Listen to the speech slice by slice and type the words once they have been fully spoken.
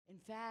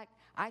fact,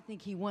 I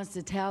think he wants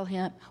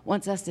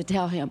us to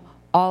tell him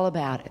all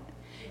about it.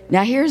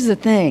 Now, here's the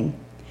thing.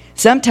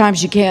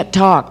 Sometimes you can't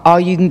talk. All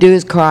you can do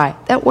is cry.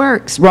 That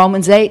works.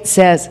 Romans 8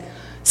 says,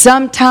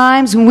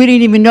 sometimes when we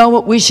didn't even know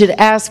what we should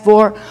ask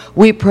for,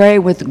 we pray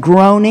with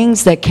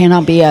groanings that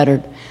cannot be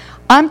uttered.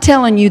 I'm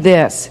telling you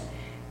this.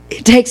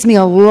 It takes me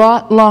a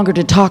lot longer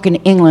to talk in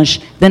English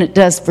than it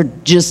does for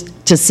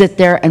just to sit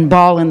there and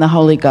bawl in the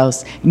Holy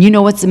Ghost. And you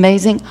know what's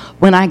amazing?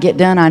 When I get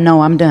done, I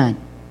know I'm done.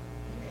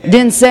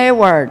 Didn't say a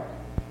word.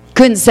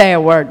 Couldn't say a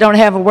word. Don't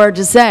have a word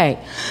to say.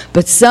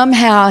 But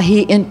somehow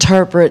he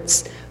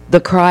interprets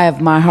the cry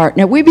of my heart.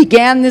 Now, we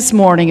began this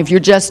morning, if you're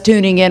just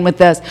tuning in with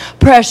us,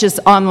 precious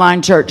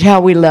online church, how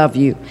we love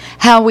you,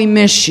 how we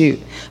miss you.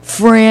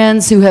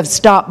 Friends who have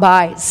stopped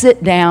by,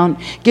 sit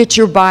down, get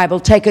your Bible,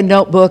 take a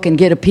notebook, and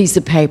get a piece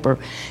of paper.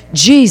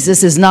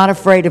 Jesus is not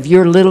afraid of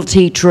your little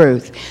t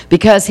truth,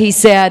 because he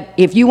said,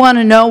 if you want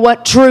to know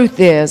what truth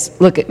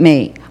is, look at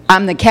me.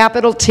 I'm the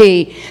capital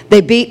T.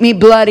 They beat me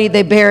bloody,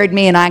 they buried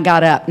me, and I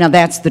got up. Now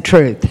that's the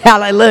truth.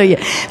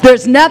 Hallelujah.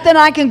 There's nothing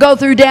I can go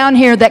through down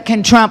here that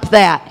can trump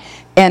that.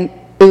 And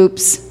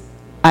oops,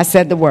 I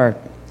said the word.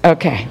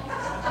 Okay.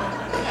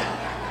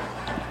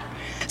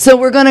 So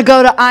we're going to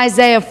go to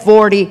Isaiah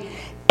 40.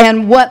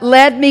 And what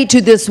led me to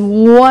this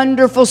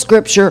wonderful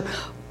scripture,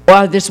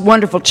 or this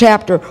wonderful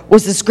chapter,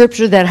 was the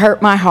scripture that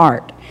hurt my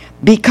heart.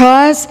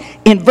 Because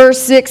in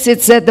verse 6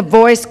 it said the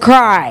voice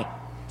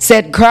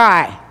said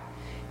cry.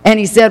 And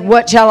he said,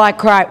 what shall I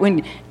cry?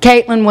 When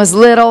Caitlin was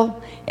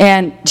little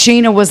and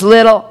Sheena was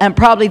little, and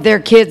probably their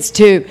kids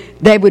too,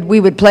 we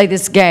would play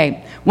this game.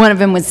 One of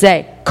them would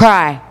say,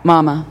 cry,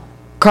 Mama,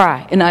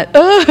 cry. And I'd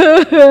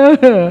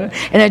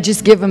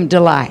just give them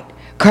delight.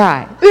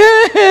 Cry.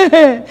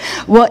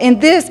 Well, in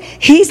this,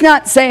 he's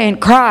not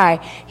saying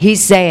cry.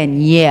 He's saying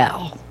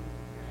yell.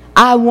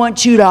 I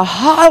want you to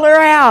holler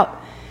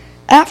out.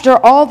 After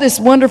all this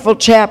wonderful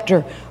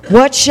chapter,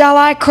 what shall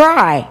I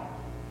cry?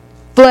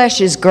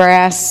 Flesh is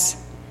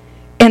grass,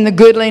 and the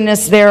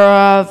goodliness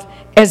thereof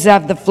as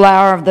of the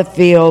flower of the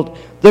field.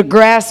 The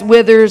grass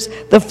withers,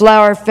 the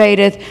flower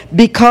fadeth,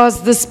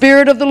 because the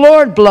Spirit of the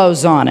Lord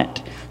blows on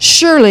it.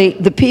 Surely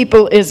the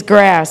people is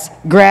grass.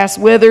 Grass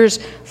withers,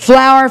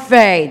 flower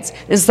fades.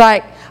 It's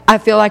like, I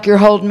feel like you're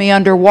holding me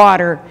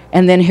underwater,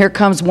 and then here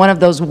comes one of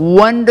those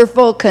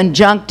wonderful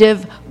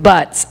conjunctive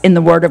buts in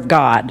the Word of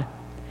God.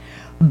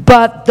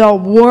 But the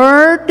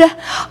Word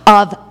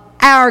of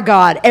our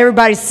God.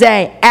 Everybody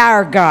say,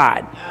 our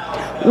God.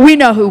 We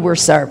know who we're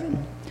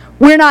serving.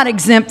 We're not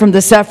exempt from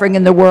the suffering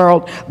in the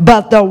world,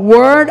 but the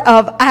word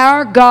of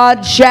our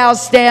God shall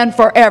stand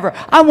forever.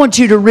 I want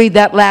you to read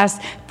that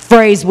last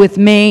phrase with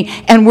me,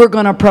 and we're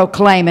going to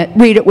proclaim it.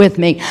 Read it with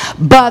me.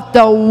 But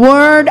the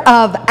word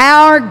of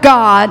our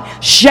God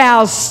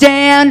shall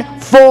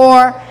stand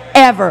forever.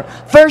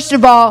 First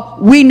of all,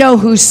 we know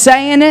who's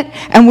saying it,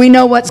 and we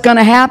know what's going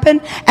to happen,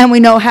 and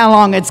we know how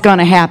long it's going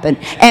to happen.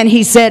 And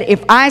he said,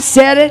 if I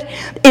said it,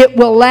 it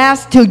will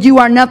last till you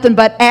are nothing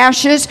but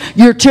ashes.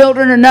 Your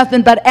children are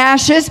nothing but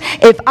ashes.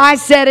 If I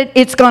said it,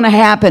 it's going to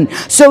happen.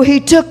 So he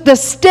took the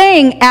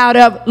sting out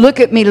of, look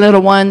at me,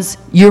 little ones,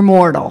 you're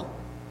mortal.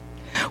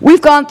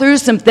 We've gone through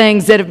some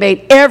things that have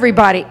made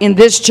everybody in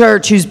this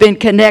church who's been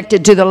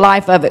connected to the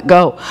life of it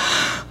go,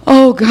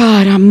 oh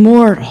God, I'm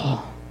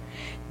mortal.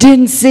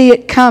 Didn't see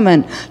it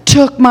coming.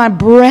 Took my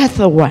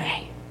breath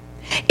away.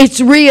 It's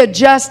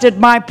readjusted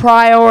my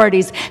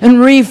priorities and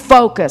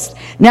refocused.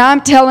 Now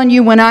I'm telling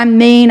you, when I'm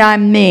mean,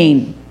 I'm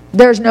mean.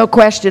 There's no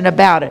question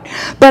about it.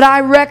 But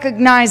I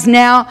recognize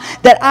now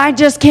that I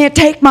just can't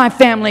take my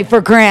family for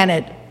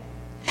granted.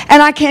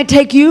 And I can't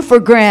take you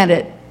for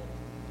granted.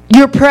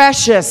 You're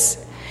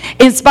precious.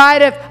 In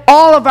spite of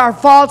all of our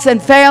faults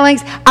and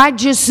failings, I'd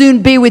just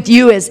soon be with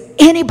you as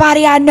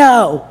anybody I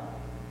know.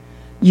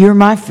 You're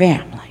my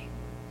family.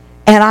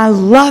 And I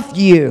love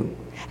you.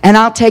 And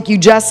I'll take you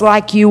just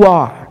like you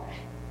are.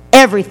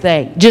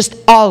 Everything. Just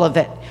all of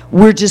it.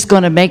 We're just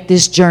going to make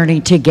this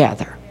journey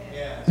together.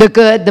 Yes. The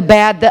good, the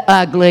bad, the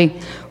ugly.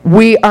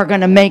 We are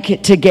going to make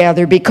it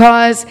together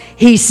because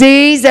he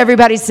sees.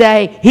 Everybody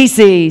say, he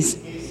sees.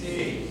 He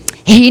sees.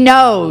 He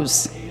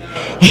knows.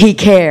 He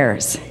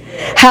cares.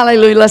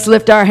 Hallelujah. Let's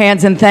lift our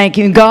hands and thank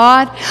you.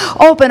 God,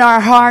 open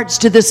our hearts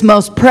to this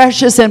most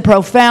precious and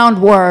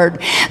profound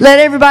word. Let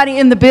everybody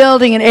in the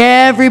building and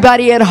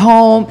everybody at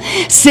home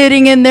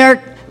sitting in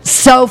their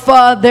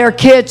sofa, their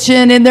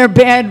kitchen, in their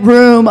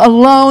bedroom,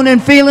 alone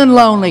and feeling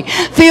lonely,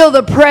 feel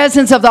the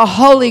presence of the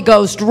Holy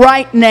Ghost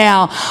right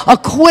now. A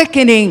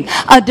quickening,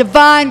 a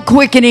divine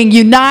quickening,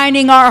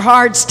 uniting our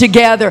hearts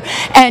together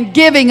and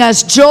giving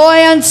us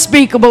joy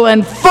unspeakable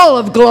and full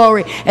of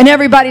glory. And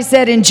everybody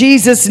said, in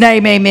Jesus'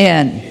 name,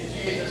 amen.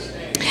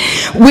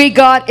 We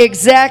got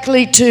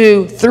exactly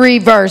to 3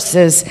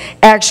 verses.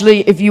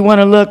 Actually, if you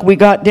want to look, we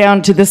got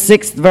down to the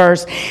 6th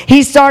verse.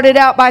 He started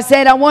out by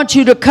saying, I want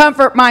you to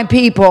comfort my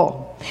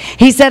people.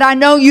 He said, I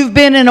know you've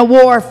been in a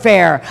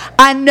warfare.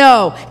 I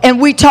know. And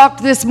we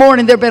talked this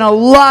morning. There have been a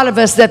lot of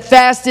us that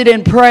fasted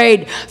and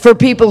prayed for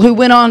people who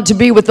went on to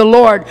be with the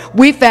Lord.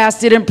 We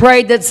fasted and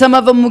prayed that some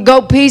of them would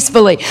go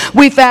peacefully.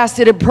 We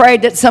fasted and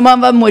prayed that some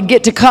of them would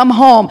get to come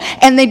home.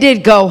 And they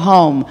did go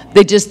home.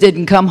 They just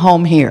didn't come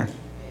home here.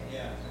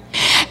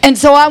 And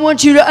so I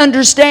want you to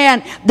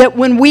understand that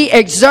when we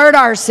exert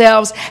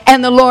ourselves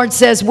and the Lord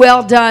says,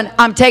 well done,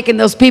 I'm taking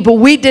those people.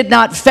 We did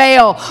not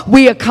fail.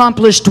 We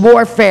accomplished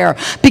warfare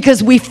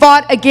because we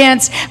fought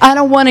against, I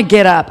don't want to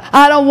get up.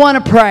 I don't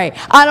want to pray.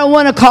 I don't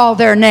want to call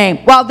their name.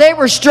 While they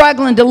were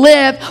struggling to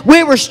live,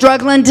 we were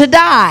struggling to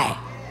die.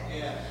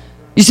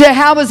 You say,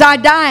 how was I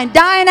dying?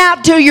 Dying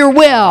out to your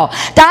will.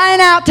 Dying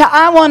out to,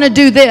 I want to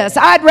do this.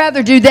 I'd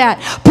rather do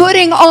that.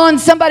 Putting on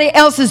somebody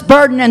else's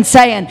burden and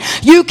saying,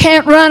 you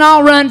can't run,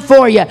 I'll run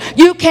for you.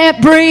 You can't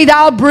breathe,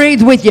 I'll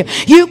breathe with you.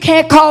 You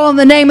can't call on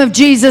the name of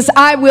Jesus,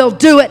 I will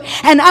do it.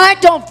 And I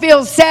don't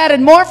feel sad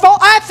and mournful.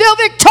 I feel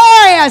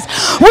victorious.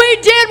 We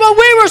did what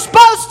we were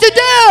supposed to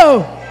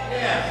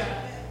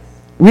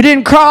do. We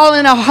didn't crawl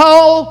in a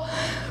hole.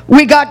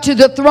 We got to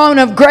the throne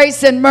of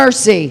grace and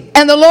mercy.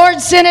 And the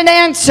Lord sent an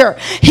answer.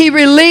 He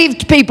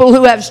relieved people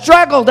who have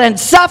struggled and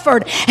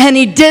suffered. And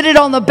He did it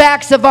on the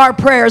backs of our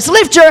prayers.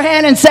 Lift your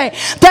hand and say,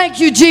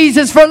 thank you,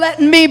 Jesus, for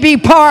letting me be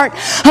part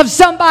of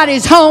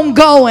somebody's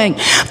homegoing.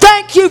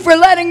 Thank you for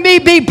letting me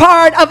be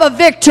part of a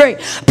victory.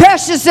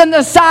 Precious in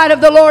the sight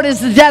of the Lord is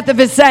the death of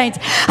His saints.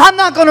 I'm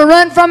not going to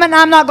run from it, and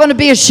I'm not going to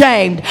be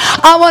ashamed.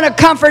 I want to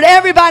comfort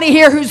everybody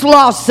here who's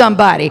lost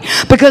somebody,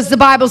 because the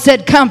Bible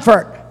said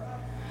comfort.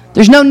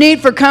 There's no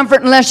need for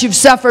comfort unless you've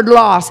suffered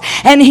loss.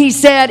 And He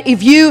said,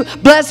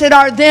 blessed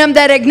are them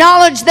that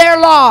acknowledge their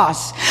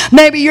loss.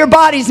 Maybe your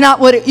body's not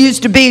what it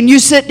used to be and you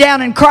sit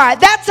down and cry.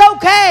 That's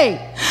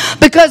okay.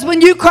 Because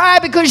when you cry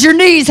because your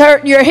knees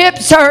hurt and your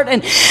hips hurt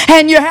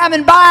and you're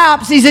having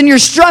biopsies and you're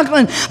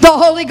struggling, the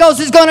Holy Ghost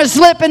is going to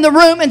slip in the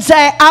room and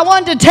say, I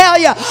wanted to tell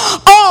you,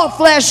 all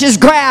flesh is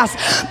grass.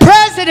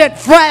 President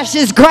flesh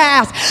is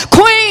grass.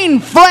 Queen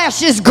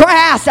flesh is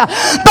grass. But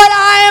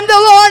I am the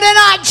Lord and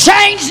I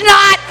change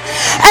not. And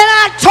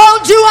I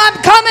told you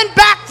I'm coming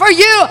back for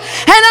you,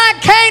 and I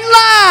can't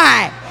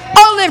lie.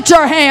 Oh, lift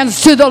your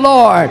hands to the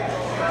Lord.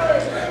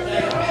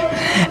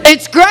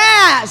 It's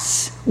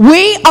grass.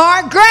 We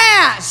are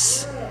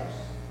grass.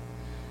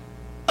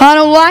 I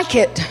don't like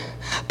it,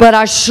 but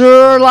I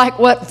sure like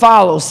what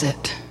follows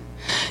it.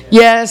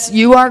 Yes,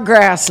 you are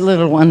grass,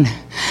 little one.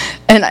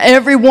 And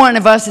every one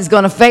of us is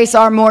going to face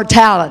our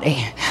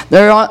mortality.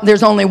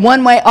 There's only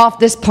one way off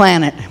this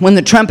planet. When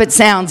the trumpet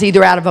sounds,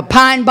 either out of a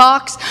pine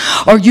box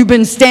or you've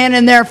been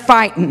standing there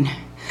fighting.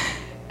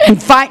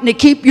 And fighting to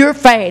keep your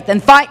faith,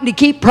 and fighting to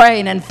keep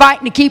praying, and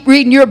fighting to keep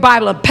reading your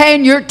Bible, and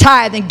paying your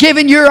tithe, and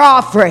giving your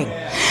offering.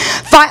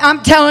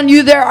 I'm telling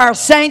you, there are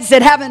saints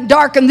that haven't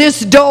darkened this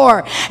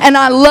door, and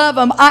I love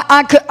them.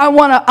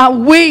 I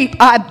weep.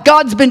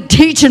 God's been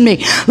teaching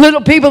me. Little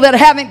people that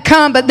haven't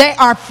come, but they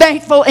are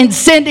faithful in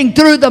sending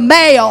through the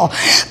mail.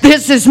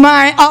 This is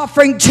my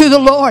offering to the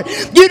Lord.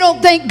 You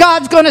don't think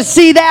God's going to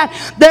see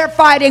that? They're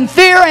fighting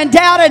fear and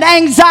doubt and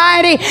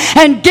anxiety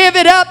and give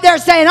it up. They're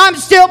saying, I'm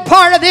still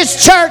part of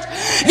this church.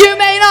 You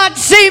may not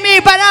see me,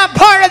 but I'm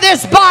part of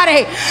this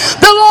body.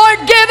 The Lord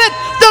giveth,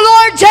 the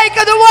Lord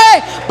taketh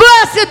away.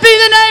 Blessed be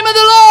the name of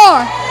the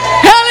Lord.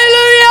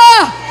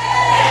 Hallelujah.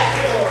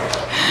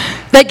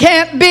 They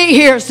can't be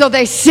here, so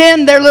they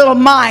send their little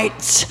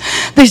mites.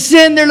 They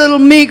send their little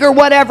meager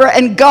whatever,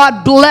 and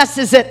God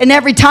blesses it. And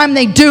every time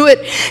they do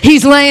it,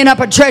 He's laying up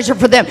a treasure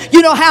for them.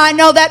 You know how I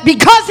know that?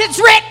 Because it's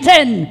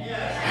written.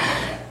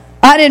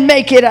 I didn't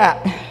make it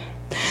up.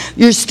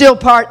 You're still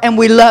part, and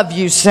we love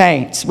you,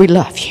 saints. We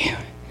love you.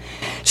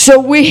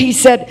 So He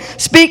said,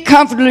 speak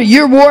comfortably.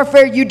 Your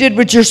warfare, you did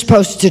what you're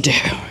supposed to do.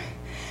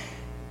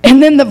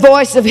 And then the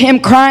voice of Him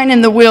crying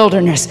in the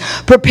wilderness,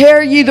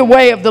 prepare ye the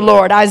way of the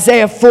Lord.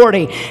 Isaiah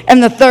 40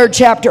 and the 3rd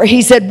chapter.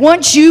 He said,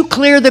 once you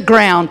clear the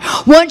ground,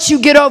 once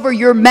you get over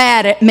you're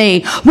mad at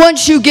me,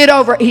 once you get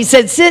over, He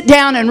said, sit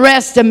down and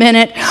rest a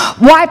minute,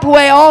 wipe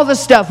away all the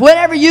stuff,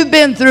 whatever you've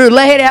been through,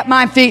 lay it at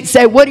my feet,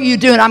 say, what are you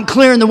doing? I'm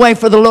clearing the way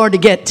for the Lord to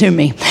get to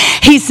me.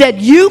 He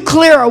said, you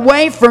clear a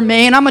way for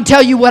me, and I'm going to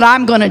tell you what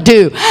I'm going to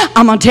do.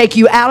 I'm going to take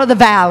you out of the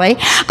valley.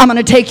 I'm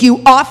going to take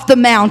you off the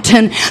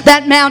mountain.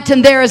 That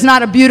mountain there is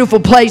not a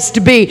beautiful place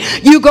to be.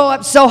 You go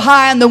up so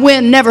high and the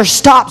wind never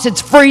stops.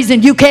 It's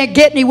freezing. You can't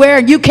get anywhere,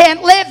 and you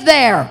can't live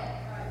there.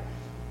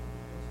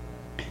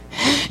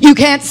 You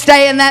can't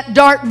stay in that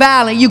dark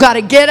valley. You got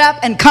to get up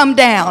and come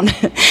down.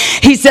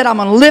 He said, I'm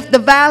going to lift the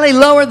valley,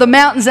 lower the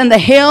mountains and the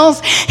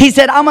hills. He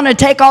said, I'm going to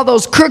take all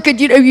those crooked,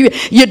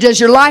 does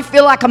your life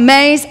feel like a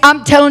maze?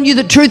 I'm telling you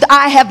the truth.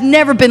 I have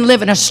never been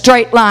living a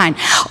straight line.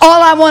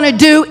 All I want to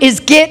do is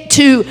get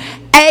to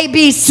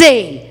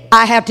ABC.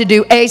 I have to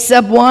do A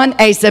sub 1,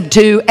 A sub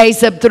 2, A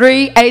sub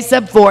 3, A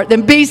sub 4,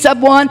 then B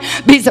sub 1,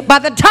 B sub. By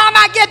the time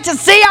I get to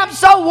C, I'm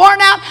so worn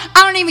out,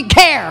 I don't even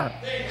care.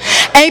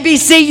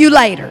 ABC you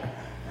later.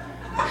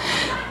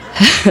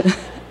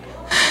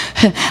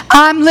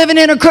 I'm living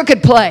in a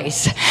crooked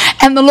place.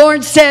 And the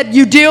Lord said,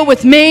 you deal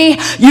with me.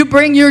 You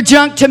bring your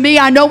junk to me.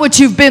 I know what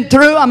you've been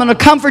through. I'm going to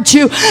comfort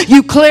you.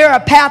 You clear a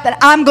path, and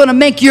I'm going to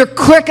make your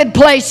crooked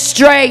place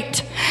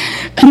straight.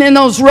 And in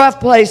those rough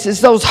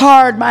places, those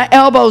hard, my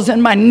elbows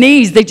and my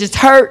knees, they just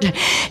hurt.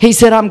 He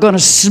said, I'm going to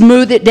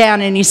smooth it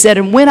down. And he said,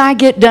 and when I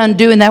get done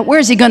doing that,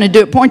 where's he going to do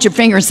it? Point your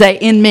finger and say,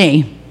 in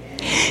me.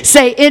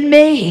 Say, in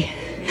me.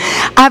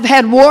 I've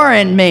had war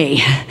in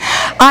me.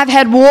 I've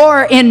had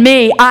war in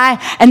me.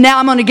 And now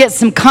I'm going to get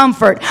some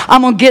comfort.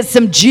 I'm going to get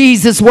some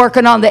Jesus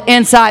working on the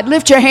inside.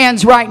 Lift your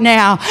hands right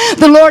now.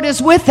 The Lord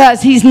is with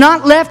us. He's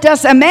not left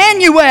us.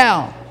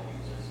 Emmanuel.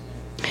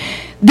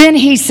 Then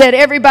he said,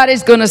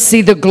 everybody's going to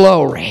see the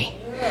glory.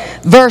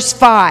 Verse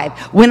 5.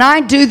 When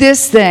I do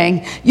this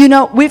thing, you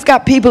know, we've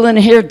got people in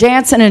here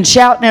dancing and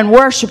shouting and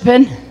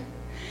worshiping.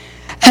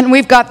 And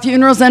we've got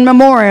funerals and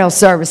memorial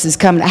services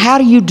coming. How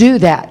do you do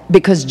that?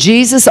 Because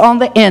Jesus on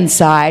the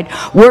inside,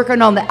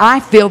 working on I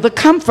feel the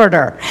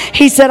comforter.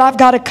 He said, I've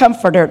got a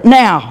comforter.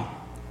 Now,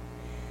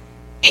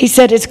 he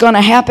said it's going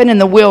to happen in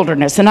the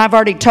wilderness. And I've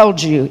already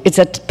told you, it's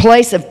a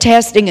place of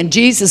testing. And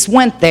Jesus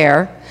went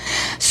there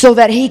so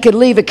that he could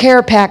leave a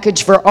care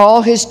package for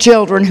all his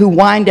children who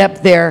wind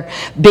up there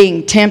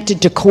being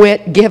tempted to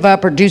quit, give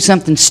up, or do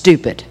something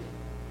stupid.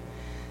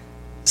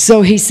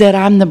 So he said,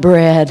 I'm the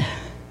bread.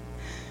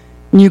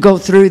 You go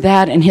through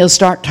that and he'll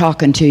start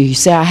talking to you. You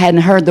say, I hadn't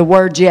heard the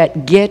words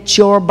yet. Get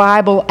your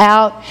Bible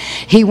out.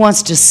 He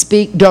wants to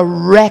speak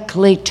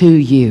directly to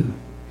you.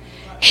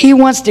 He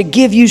wants to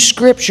give you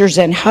scriptures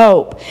and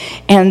hope.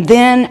 And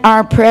then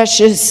our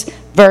precious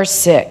verse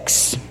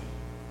 6.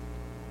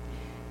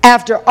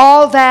 After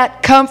all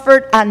that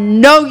comfort, I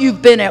know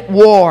you've been at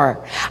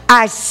war.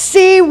 I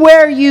see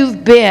where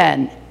you've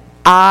been.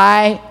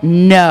 I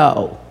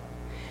know.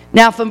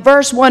 Now, from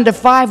verse 1 to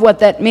 5, what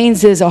that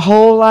means is a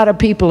whole lot of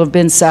people have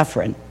been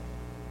suffering.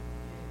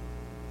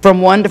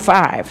 From 1 to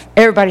 5.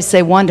 Everybody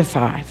say 1 to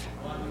 5.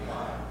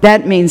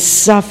 That means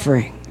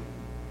suffering.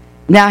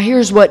 Now,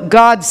 here's what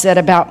God said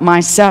about my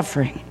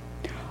suffering.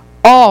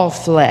 All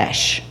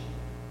flesh.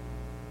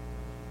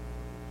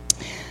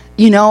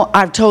 You know,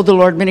 I've told the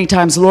Lord many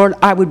times, Lord,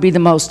 I would be the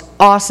most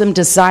awesome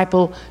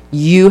disciple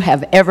you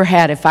have ever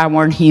had if I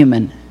weren't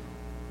human.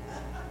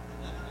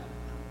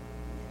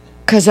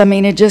 Because, I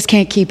mean, it just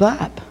can't keep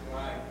up.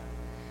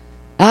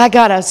 I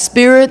got a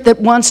spirit that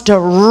wants to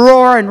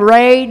roar and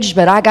rage,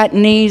 but I got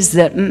knees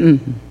that,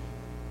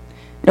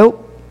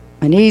 nope,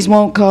 my knees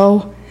won't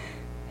go.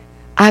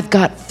 I've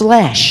got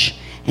flesh.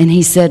 And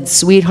he said,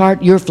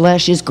 sweetheart, your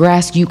flesh is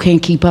grass. You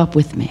can't keep up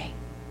with me.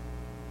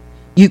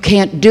 You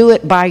can't do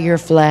it by your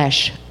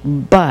flesh.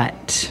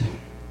 But,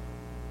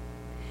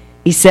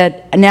 he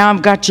said, now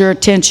I've got your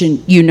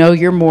attention. You know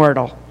you're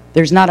mortal.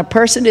 There's not a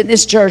person in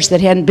this church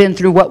that hadn't been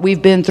through what we've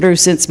been through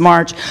since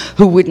March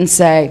who wouldn't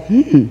say,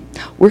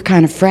 we're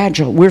kind of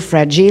fragile. We're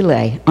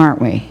fragile,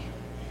 aren't we?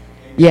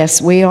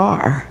 Yes, we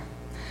are.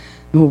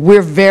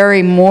 We're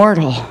very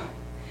mortal.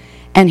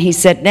 And he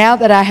said, now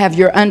that I have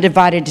your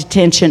undivided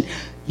attention,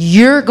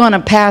 you're going to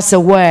pass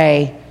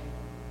away,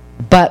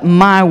 but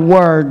my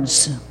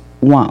words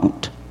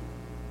won't.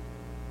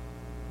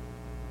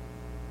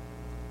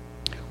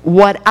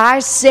 What I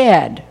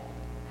said,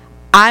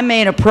 I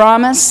made a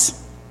promise.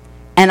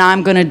 And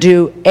I'm going to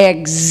do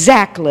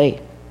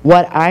exactly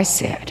what I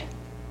said.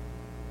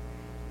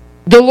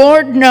 The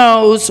Lord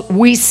knows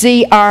we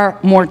see our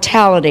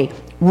mortality.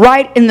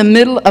 Right in the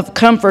middle of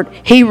comfort,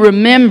 he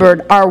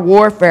remembered our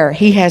warfare.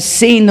 He has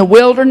seen the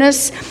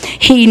wilderness.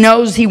 He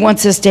knows he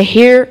wants us to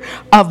hear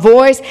a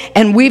voice.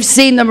 And we've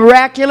seen the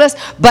miraculous.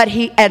 But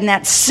and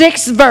that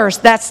 6th verse,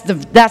 that's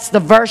the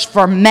verse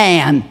for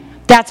man.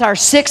 That's our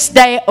 6th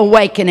day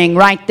awakening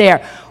right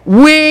there.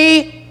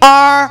 We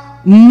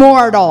are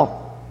mortal.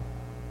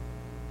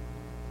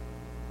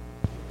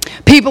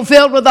 People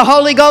filled with the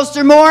Holy Ghost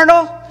are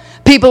mortal.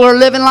 People are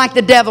living like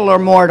the devil are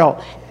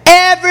mortal.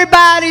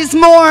 Everybody's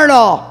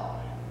mortal.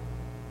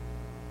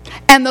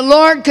 And the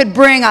Lord could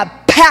bring a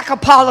pack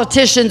of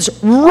politicians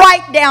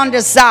right down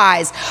to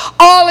size.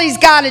 All he's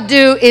got to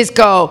do is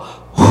go,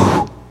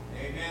 whew.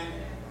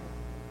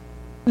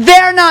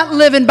 They're not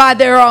living by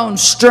their own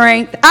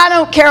strength. I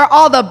don't care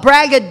all the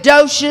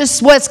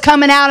braggadocious, what's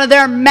coming out of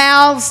their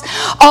mouths,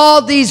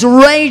 all these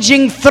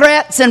raging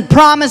threats and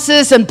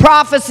promises and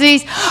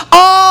prophecies.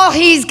 All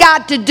he's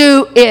got to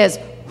do is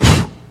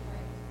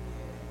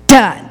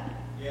done.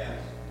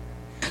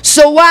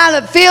 So while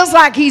it feels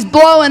like he's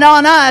blowing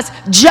on us,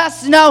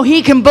 just know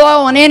he can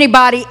blow on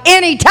anybody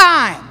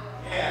anytime.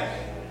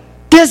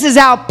 This is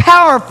how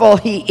powerful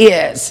he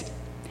is.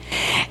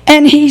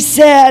 And he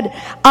said,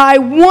 I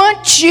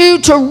want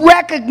you to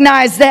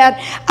recognize that.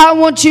 I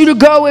want you to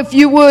go, if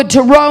you would,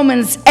 to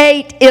Romans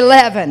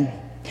 8:11.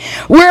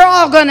 We're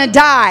all going to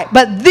die,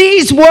 but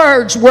these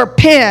words were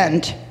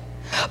penned.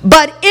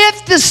 But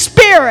if the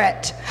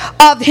Spirit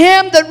of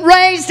him that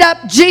raised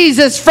up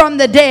Jesus from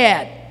the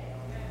dead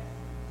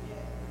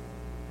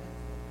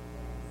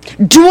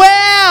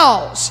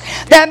dwells,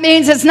 that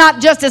means it's not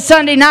just a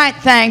Sunday night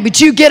thing, but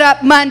you get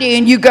up Monday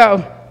and you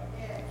go,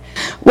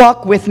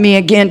 Walk with me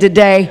again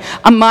today.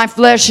 My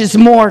flesh is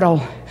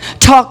mortal.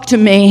 Talk to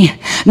me.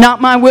 Not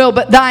my will,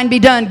 but thine be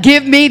done.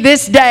 Give me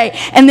this day.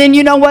 And then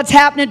you know what's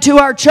happening to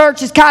our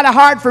church? It's kind of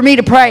hard for me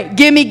to pray.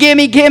 Give me, give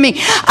me, give me.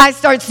 I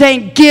start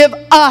saying, give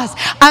us.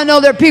 I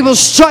know there are people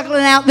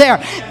struggling out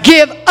there.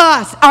 Give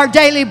us our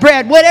daily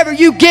bread. Whatever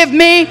you give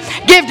me,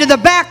 give to the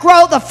back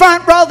row, the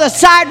front row, the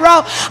side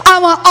row. I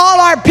want all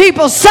our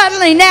people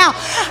suddenly now.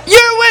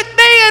 You're with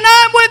me and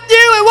I'm with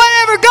you. And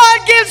whatever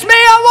God gives me,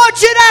 I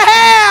want you to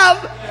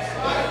have.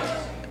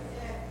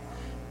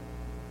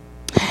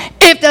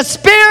 If the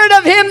spirit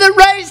of him that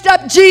raised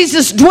up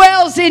Jesus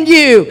dwells in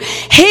you,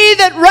 he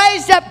that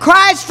raised up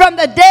Christ from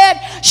the dead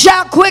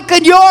shall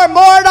quicken your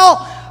mortal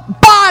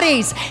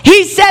bodies.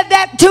 He said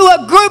that to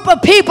a group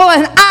of people,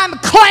 and I'm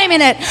claiming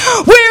it.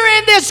 We're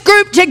in this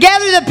group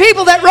together. The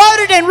people that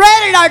wrote it and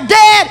read it are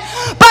dead,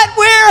 but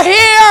we're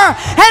here,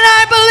 and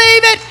I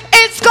believe it.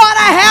 It's going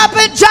to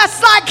happen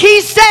just like he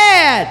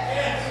said.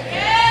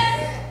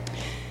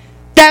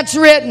 That's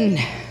written.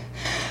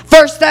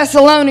 1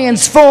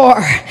 Thessalonians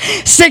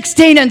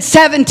 4:16 and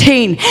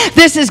 17.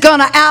 This is going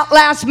to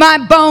outlast my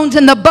bones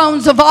and the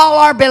bones of all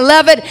our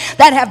beloved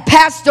that have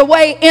passed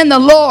away in the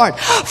Lord.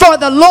 For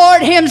the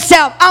Lord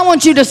himself. I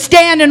want you to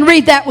stand and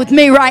read that with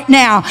me right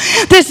now.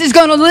 This is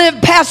going to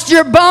live past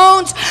your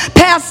bones,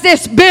 past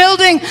this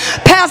building,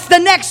 past the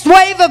next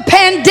wave of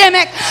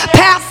pandemic,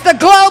 past the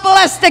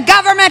globalist, the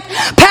government,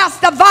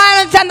 past the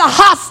violence and the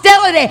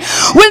hostility.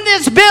 When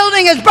this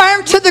building is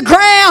burned to the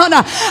ground,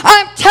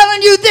 I'm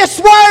telling you, this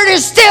word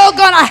is still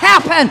going to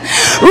happen.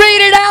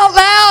 Read it out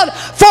loud.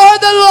 For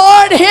the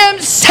Lord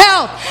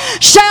himself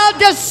shall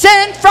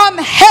descend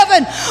from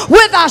heaven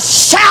with a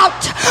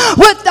shout,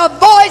 with the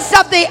voice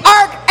of the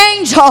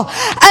archangel,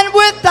 and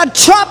with the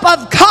trump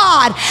of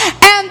God,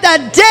 and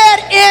the dead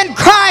in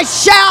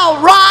Christ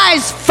shall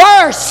rise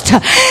first.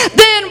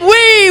 Then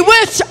we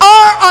which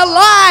are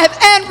alive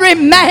and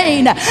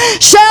remain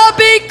shall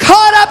be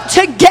caught up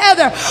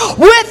together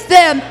with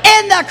them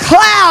in the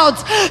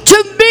clouds to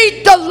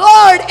meet the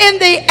Lord in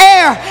the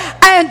air,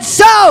 and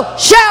so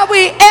shall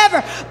we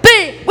ever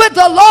be with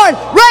the Lord.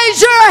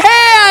 Raise your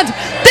hand.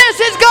 This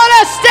is going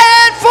to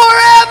stand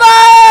forever.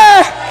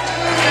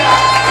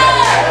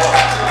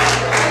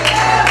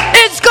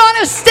 It's going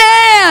to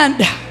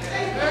stand.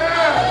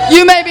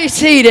 You may be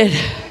seated.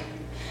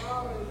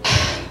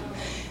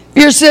 If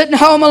you're sitting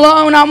home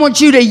alone, I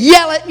want you to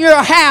yell it in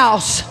your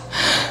house,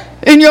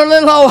 in your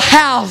little old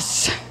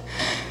house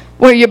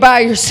where you're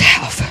by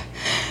yourself.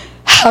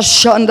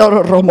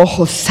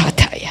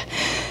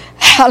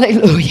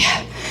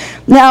 Hallelujah.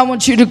 Now I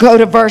want you to go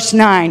to verse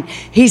 9.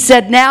 He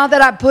said, now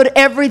that I put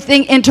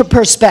everything into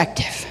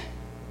perspective,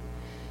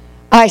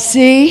 I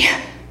see,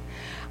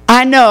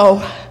 I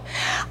know,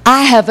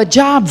 I have a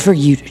job for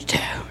you to do.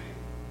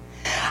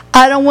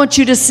 I don't want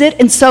you to sit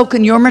and soak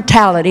in your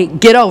mortality.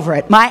 Get over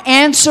it. My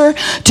answer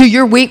to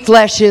your weak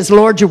flesh is,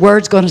 Lord, your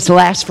word's going to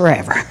last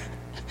forever.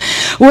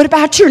 What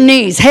about your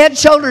knees? Head,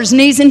 shoulders,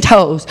 knees, and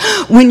toes.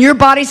 When your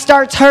body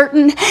starts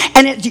hurting,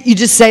 and you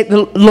just say,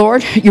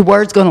 Lord, your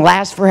word's going to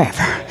last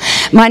forever.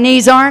 My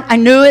knees aren't. I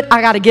knew it.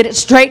 I got to get it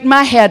straight in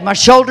my head. My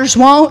shoulders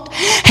won't.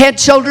 Head,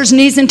 shoulders,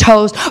 knees, and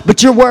toes.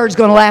 But your word's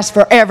going to last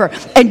forever.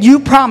 And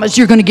you promise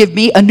you're going to give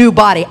me a new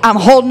body. I'm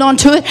holding on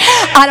to it.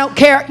 I don't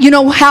care. You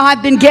know how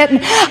I've been getting?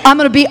 I'm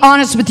going to be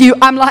honest with you.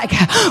 I'm like,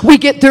 we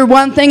get through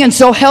one thing, and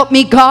so help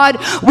me God.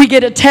 We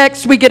get a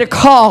text. We get a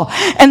call.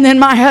 And then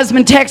my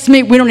husband texts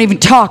me. We don't even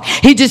talk.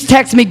 He just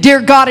texts me, dear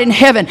God in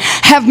heaven,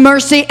 have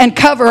mercy and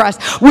cover us.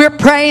 We're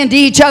praying to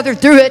each other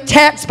through a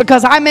text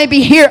because I may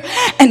be here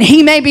and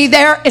he may be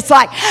there. It's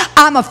like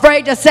I'm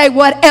afraid to say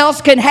what else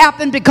can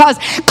happen because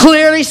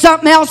clearly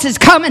something else is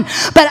coming.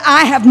 But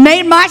I have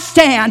made my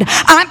stand.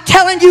 I'm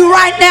telling you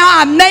right now,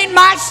 I've made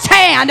my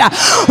stand.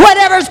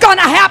 Whatever's going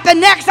to happen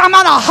next, I'm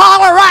going to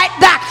holler right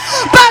back.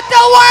 But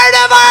the word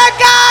of our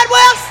God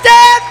will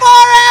stand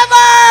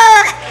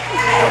forever.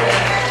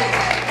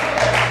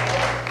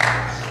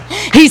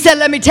 He said,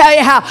 let me tell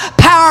you how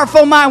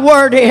powerful my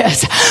word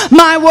is.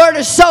 My word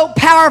is so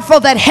powerful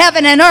that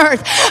heaven and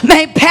earth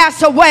may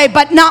pass away,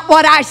 but not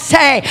what I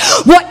say.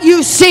 What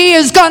you see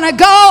is going to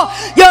go.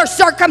 Your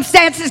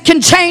circumstances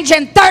can change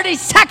in 30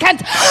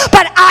 seconds,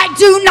 but I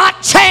do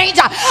not change.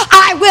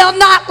 I will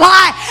not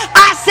lie.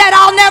 I said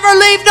I'll never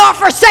leave nor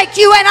forsake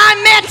you, and I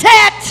meant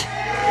it.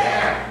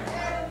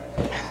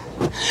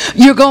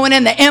 You're going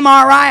in the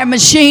MRI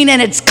machine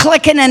and it's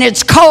clicking and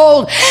it's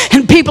cold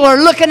and people are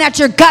looking at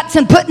your guts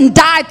and putting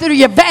dye through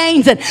your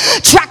veins and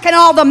tracking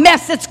all the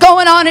mess that's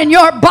going on in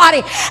your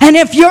body. And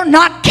if you're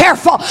not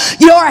careful,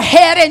 your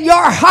head and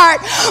your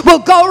heart will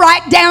go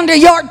right down to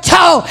your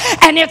toe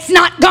and it's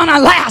not gonna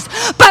last.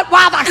 But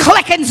while the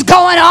clicking's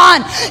going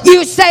on,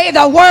 you say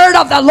the word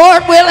of the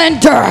Lord will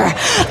endure.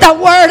 The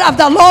word of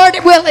the Lord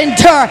will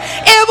endure.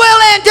 It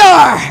will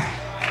endure.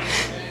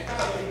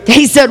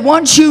 He said,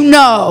 once you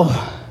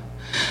know,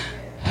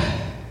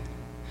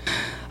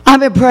 I've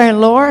been praying,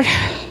 Lord,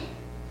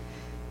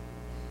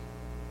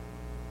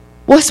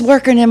 what's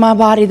working in my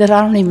body that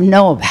I don't even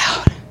know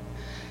about?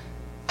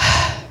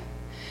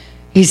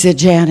 He said,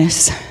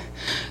 Janice,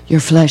 your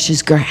flesh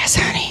is grass,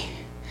 honey.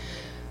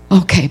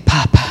 Okay,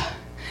 Papa.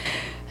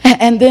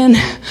 And then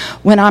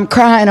when I'm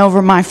crying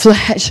over my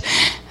flesh,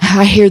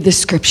 I hear this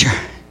scripture.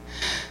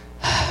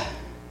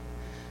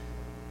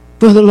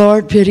 For the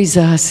Lord pities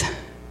us,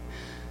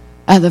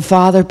 and the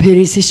Father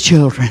pities his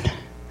children,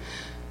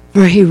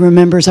 for he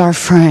remembers our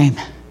frame,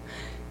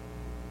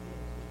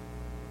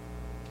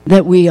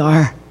 that we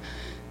are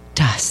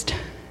dust.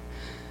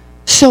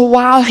 So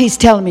while he's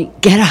telling me,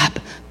 get up,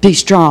 be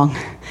strong,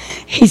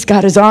 he's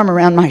got his arm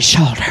around my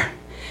shoulder,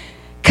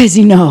 because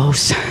he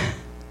knows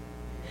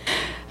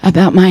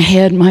about my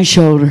head, my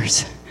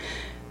shoulders,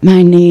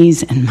 my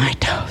knees, and my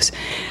toes.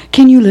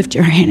 Can you lift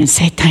your hand and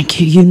say, thank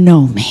you? You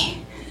know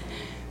me.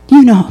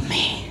 You know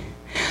me.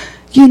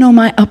 You know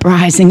my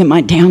uprising and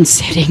my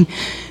downsitting.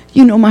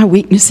 You know my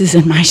weaknesses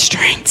and my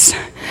strengths.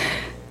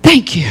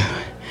 Thank you.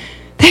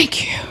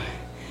 Thank you.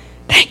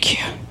 Thank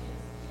you.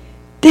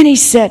 Then he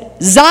said,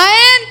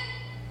 Zion,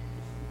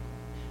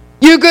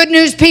 you good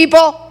news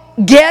people,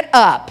 get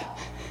up.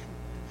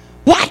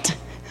 What?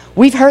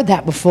 We've heard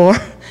that before.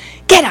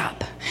 Get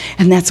up.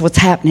 And that's what's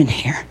happening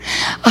here.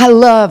 I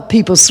love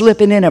people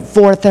slipping in at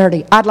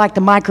 4:30. I'd like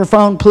the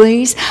microphone,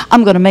 please.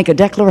 I'm going to make a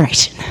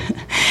declaration.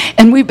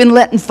 And we've been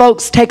letting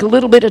folks take a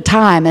little bit of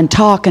time and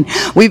talk. And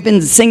we've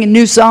been singing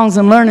new songs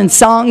and learning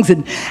songs.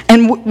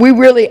 And we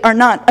really are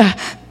not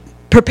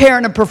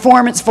preparing a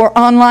performance for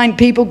online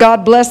people.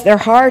 God bless their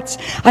hearts.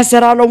 I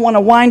said, I don't want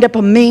to wind up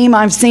a meme.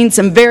 I've seen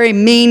some very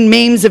mean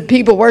memes of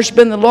people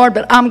worshiping the Lord.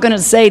 But I'm going to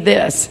say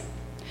this.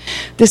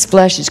 This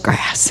flesh is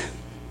grass.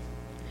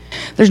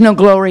 There's no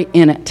glory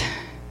in it.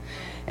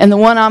 And the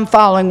one I'm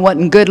following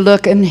wasn't good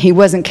looking. He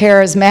wasn't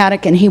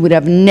charismatic, and he would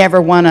have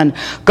never won a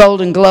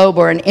Golden Globe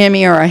or an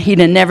Emmy, or he'd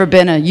have never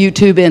been a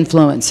YouTube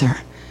influencer.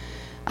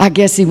 I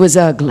guess he was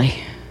ugly.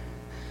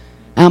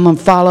 I'm going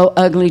to follow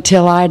ugly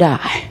till I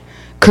die.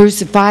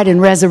 Crucified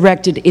and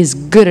resurrected is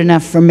good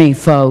enough for me,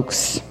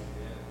 folks.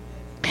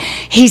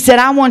 He said,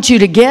 I want you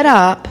to get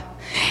up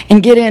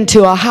and get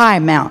into a high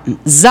mountain.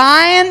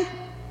 Zion,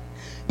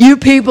 you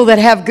people that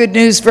have good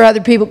news for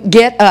other people,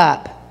 get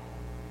up.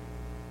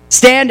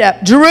 Stand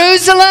up.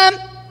 Jerusalem,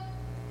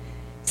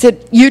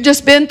 said, you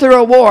just been through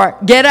a war.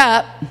 Get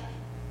up.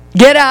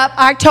 Get up.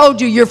 I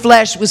told you your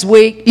flesh was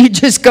weak. You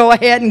just go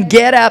ahead and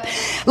get up.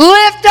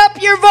 Lift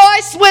up your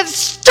voice with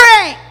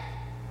strength.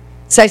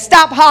 Say,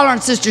 stop hollering,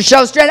 Sister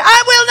Show Strength.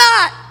 I will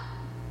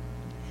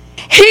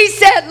not. He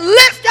said,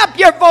 lift up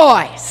your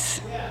voice.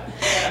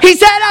 He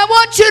said, I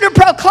want you to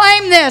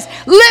proclaim this.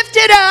 Lift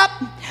it up.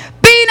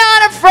 Be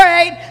not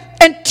afraid.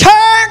 And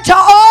turn to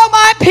all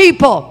my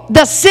people,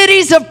 the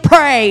cities of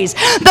praise.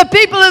 The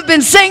people who've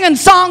been singing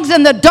songs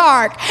in the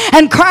dark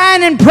and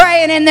crying and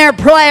praying in their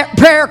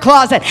prayer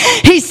closet.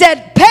 He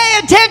said, pay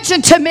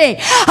attention to me.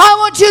 I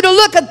want you to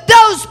look at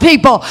those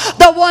people,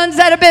 the ones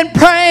that have been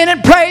praying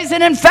and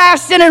praising and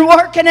fasting and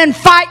working and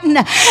fighting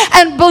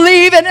and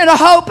believing and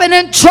hoping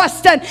and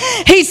trusting.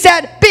 He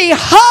said,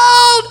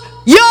 behold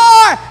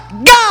your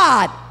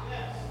God.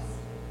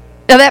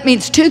 Now that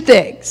means two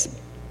things.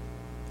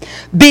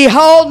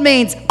 Behold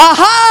means,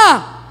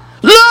 aha,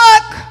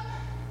 look.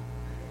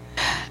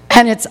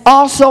 And it's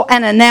also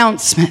an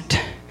announcement.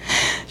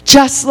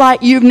 Just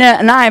like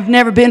and I have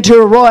never been to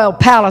a royal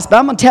palace, but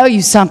I'm going to tell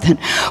you something.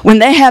 When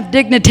they have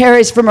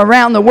dignitaries from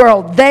around the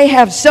world, they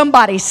have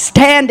somebody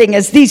standing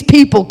as these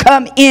people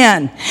come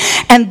in.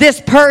 And this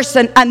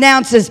person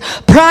announces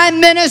Prime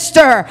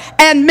Minister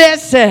and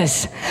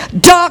Mrs.,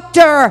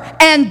 Doctor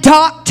and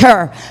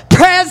Doctor,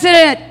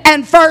 President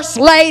and First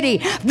Lady.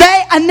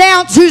 They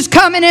announce who's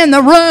coming in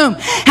the room.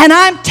 And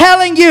I'm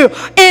telling you,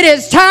 it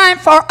is time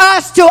for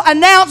us to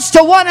announce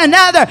to one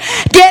another,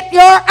 get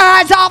your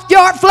eyes off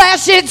your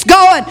flesh. It's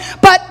going.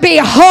 But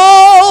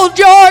behold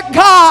your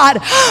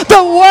God,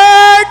 the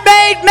Word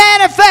made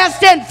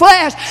manifest in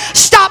flesh.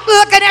 Stop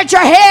looking at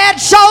your head,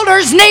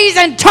 shoulders, knees,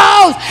 and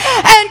toes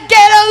and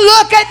get a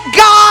look at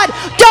God.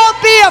 Don't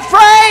be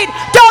afraid.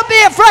 Don't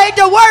be afraid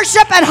to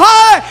worship and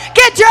holler.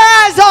 Get your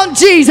eyes on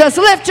Jesus.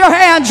 Lift your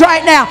hands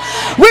right now.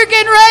 We're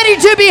getting ready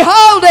to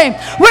behold Him.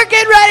 We're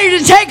getting ready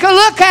to take a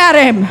look at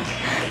Him.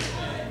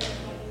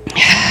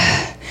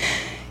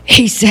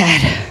 He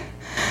said,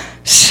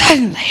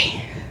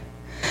 suddenly,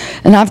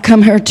 and I've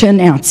come here to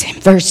announce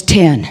Him. Verse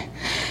 10.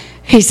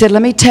 He said,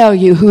 let me tell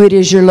you who it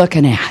is you're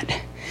looking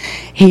at.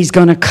 He's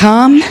going to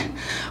come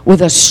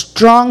with a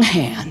strong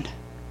hand.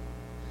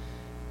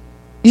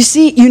 You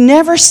see, you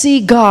never see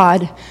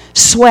God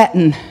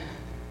sweating.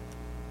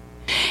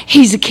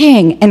 He's a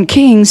king, and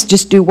kings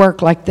just do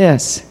work like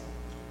this.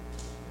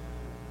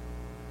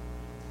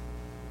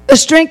 The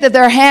strength of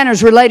their hand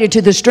is related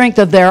to the strength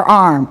of their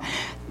arm.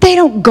 They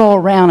don't go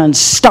around and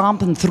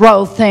stomp and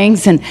throw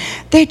things, and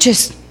they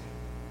just...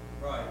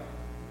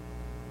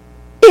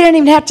 He didn't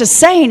even have to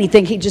say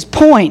anything. He just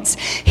points.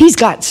 He's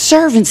got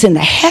servants in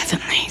the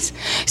heavenlies.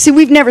 See,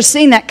 we've never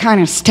seen that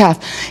kind of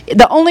stuff.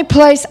 The only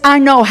place I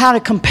know how to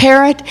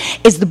compare it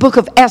is the book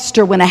of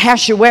Esther, when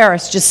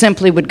Ahasuerus just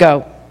simply would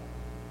go.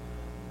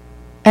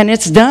 And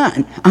it's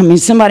done. I mean,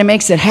 somebody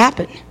makes it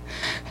happen.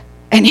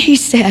 And he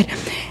said,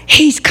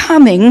 he's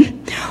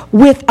coming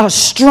with a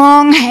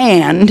strong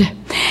hand,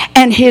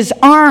 and his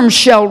arm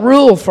shall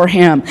rule for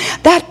him.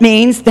 That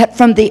means that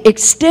from the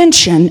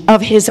extension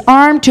of his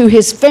arm to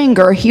his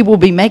finger, he will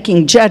be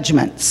making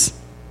judgments.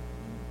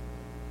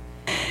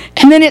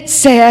 And then it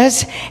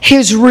says,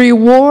 his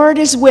reward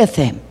is with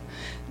him.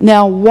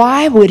 Now,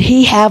 why would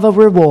he have a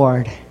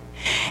reward?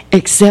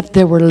 Except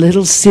there were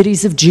little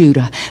cities of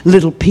Judah,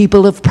 little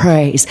people of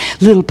praise,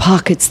 little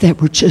pockets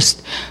that were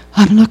just,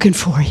 I'm looking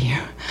for you.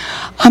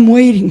 I'm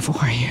waiting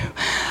for you.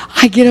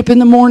 I get up in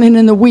the morning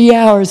in the wee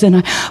hours and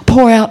I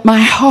pour out my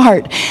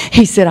heart.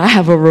 He said, I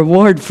have a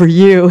reward for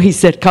you. He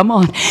said, come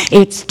on.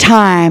 It's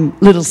time,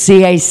 little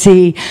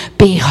CAC.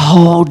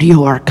 Behold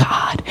your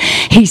God.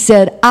 He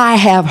said, I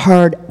have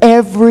heard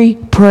every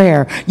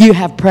prayer you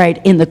have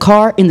prayed in the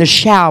car, in the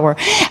shower,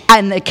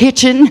 in the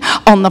kitchen,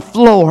 on the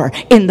floor,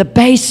 in the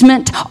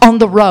basement, on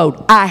the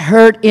road. I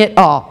heard it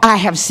all. I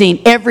have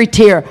seen every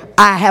tear.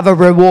 I have a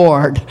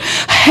reward.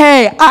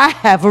 Hey, I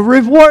have a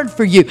reward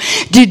for you.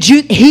 Did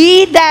you?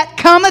 He that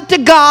cometh to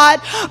God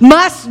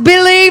must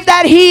believe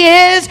that he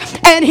is,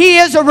 and he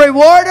is a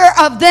rewarder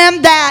of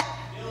them that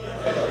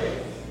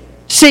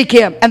seek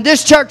him. And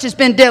this church has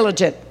been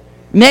diligent.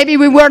 Maybe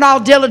we weren't all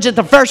diligent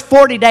the first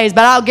 40 days,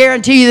 but I'll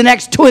guarantee you the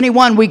next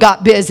 21 we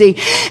got busy.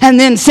 And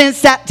then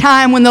since that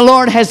time when the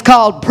Lord has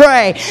called,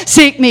 pray,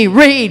 seek me,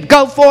 read,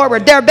 go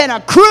forward, there have been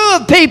a crew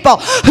of people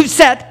who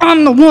said,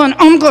 I'm the one,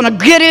 I'm going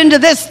to get into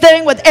this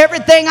thing with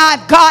everything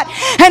I've got.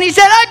 And he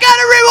said, I got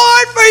a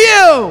reward for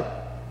you.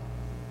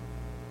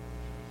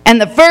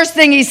 And the first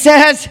thing he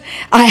says,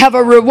 I have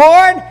a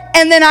reward,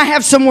 and then I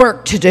have some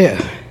work to do.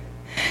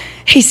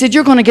 He said,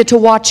 you're going to get to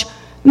watch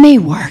me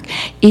work.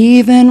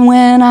 Even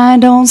when I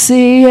don't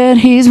see it,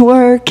 he's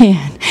working.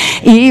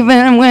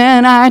 Even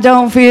when I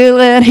don't feel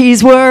it,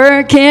 he's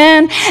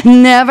working.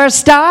 Never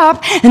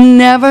stop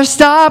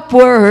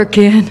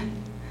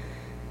working.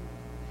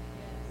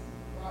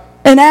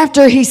 And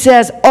after he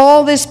says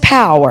all this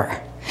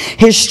power,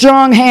 his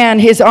strong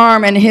hand, his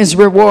arm, and his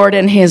reward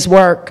and his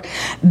work,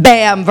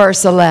 bam,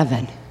 verse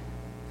 11.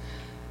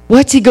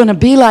 What's he going to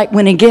be like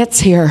when he gets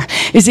here?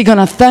 Is he going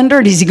to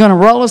thunder? Is he going to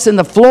roll us in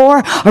the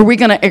floor? Are we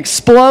going to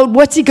explode?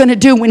 What's he going to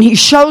do when he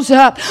shows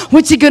up?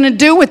 What's he going to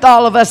do with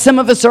all of us? Some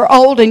of us are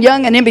old and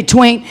young and in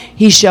between.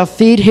 He shall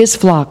feed his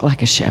flock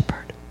like a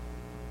shepherd.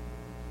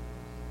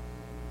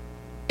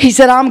 He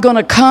said, I'm going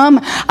to come.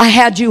 I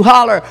had you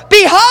holler,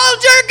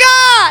 behold your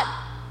God.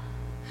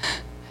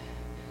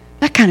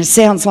 That kind of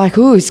sounds like,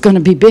 ooh, it's going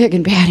to be big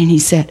and bad. And he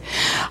said,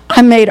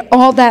 I made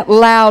all that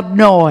loud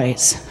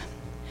noise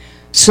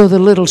so the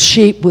little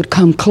sheep would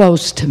come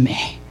close to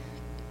me,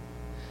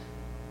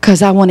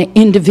 because I want to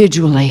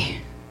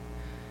individually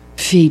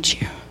feed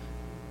you.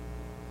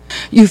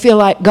 You feel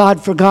like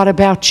God forgot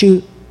about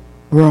you?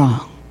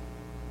 Wrong.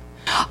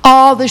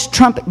 All this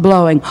trumpet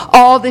blowing,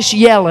 all this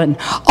yelling,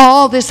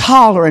 all this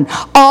hollering,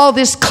 all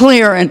this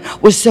clearing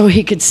was so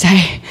he could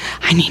say,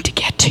 I need to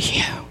get to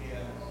you.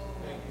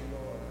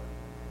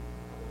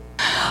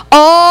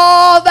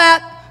 All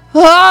that,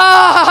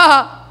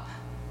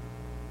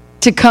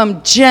 to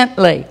come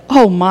gently,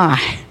 oh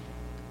my,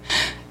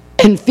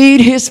 and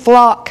feed his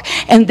flock.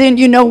 And then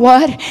you know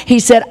what? He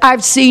said,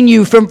 I've seen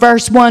you from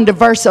verse 1 to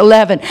verse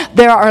 11.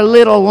 There are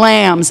little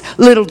lambs,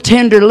 little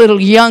tender,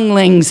 little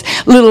younglings,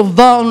 little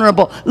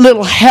vulnerable,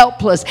 little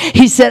helpless.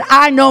 He said,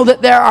 I know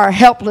that there are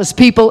helpless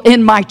people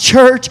in my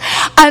church.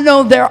 I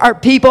know there are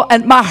people,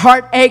 and my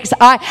heart aches.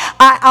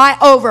 I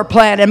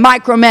overplan and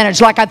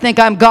micromanage like I think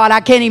I'm God.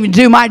 I can't even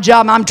do my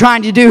job. I'm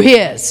trying to do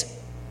his.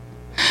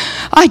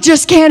 I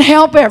just can't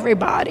help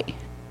everybody.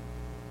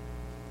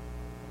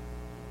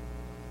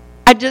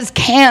 I just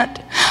can't.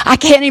 I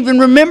can't even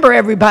remember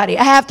everybody.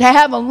 I have to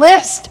have a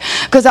list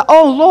because,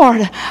 oh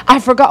Lord, I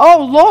forgot.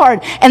 Oh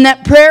Lord. And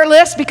that prayer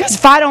list, because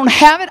if I don't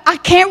have it, I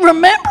can't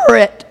remember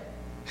it.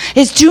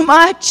 It's too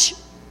much.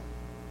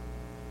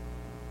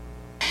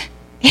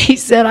 He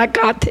said, I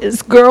got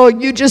this, girl.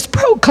 You just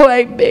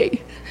proclaim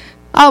me.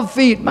 I'll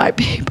feed my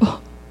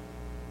people.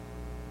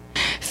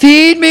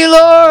 Feed me,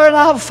 Lord,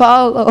 I'll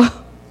follow.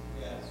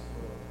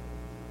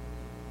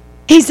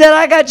 He said,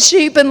 I got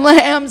sheep and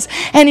lambs.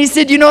 And he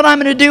said, you know what I'm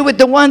going to do with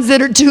the ones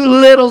that are too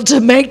little to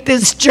make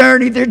this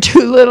journey? They're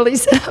too little. He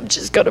said, I'm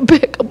just going to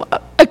pick them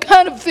up. I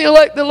kind of feel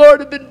like the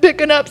Lord had been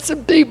picking up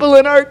some people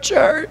in our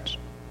church.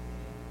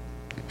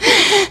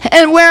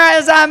 And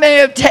whereas I may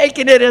have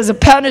taken it as a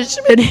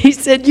punishment, he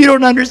said, you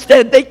don't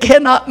understand. They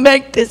cannot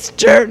make this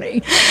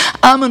journey.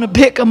 I'm going to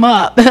pick them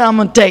up and I'm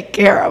going to take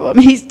care of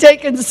them. He's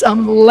taken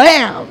some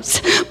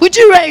lambs. Would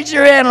you raise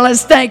your hand and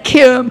let's thank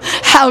him?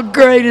 How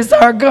great is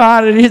our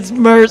God and his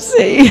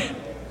mercy.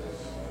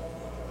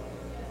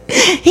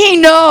 He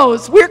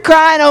knows. We're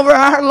crying over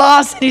our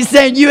loss, and he's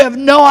saying, you have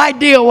no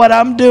idea what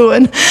I'm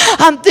doing.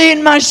 I'm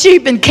feeding my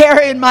sheep and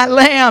carrying my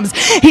lambs.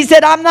 He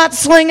said, I'm not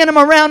slinging them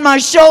around my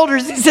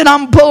shoulders. He said,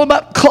 I'm pulling them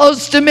up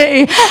close to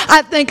me.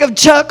 I think of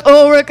Chuck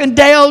Ulrich and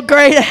Dale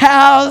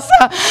Greathouse.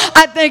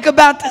 I think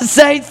about the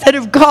saints that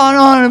have gone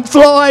on in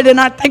Floyd, and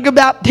I think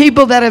about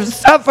people that have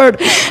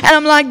suffered. And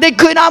I'm like,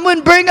 I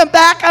wouldn't bring them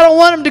back. I don't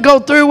want them to go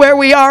through where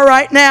we are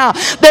right now.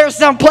 There's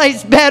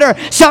someplace better.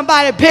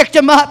 Somebody picked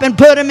him up and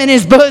put him in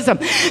his bosom.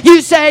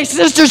 You say,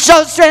 Sister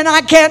Shostran,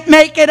 I can't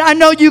make it. I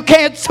know you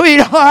can't,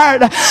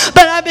 sweetheart. But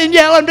I've been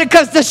yelling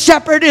because the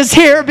shepherd is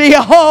here.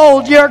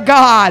 Behold your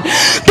God.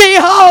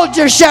 Behold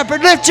your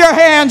shepherd. Lift your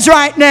hands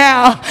right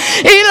now.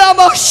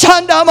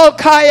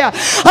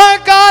 Our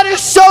God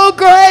is so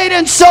great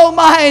and so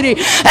mighty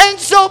and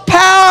so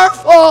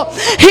powerful.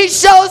 He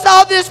shows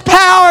all this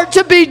power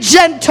to be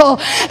gentle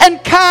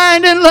and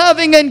kind and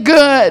loving and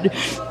good.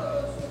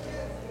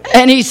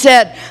 And he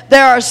said,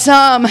 there are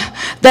some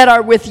that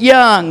are with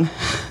young.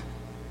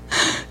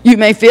 You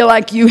may feel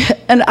like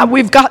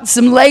we've got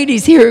some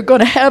ladies here who are going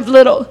to have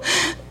little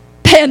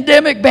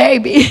pandemic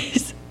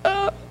babies.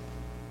 I'm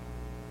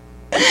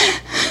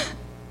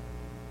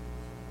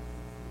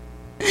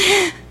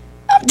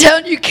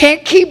telling you,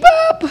 can't keep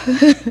up.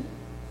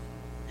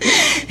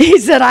 He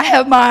said, I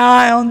have my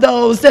eye on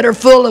those that are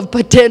full of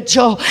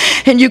potential,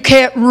 and you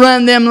can't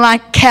run them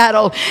like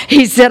cattle.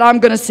 He said, I'm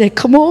going to say,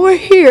 come over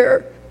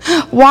here.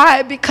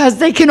 Why? Because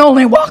they can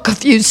only walk a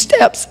few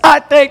steps. I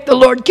thank the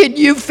Lord. Can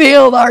you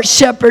feel our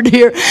shepherd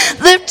here?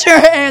 Lift your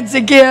hands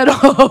again.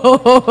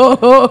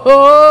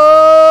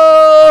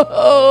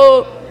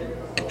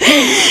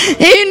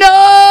 He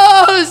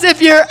knows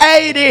if you're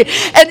 80,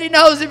 and he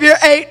knows if you're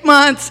 8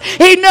 months.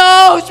 He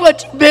knows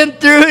what you've been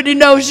through, and he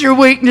knows your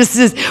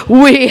weaknesses.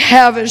 We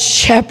have a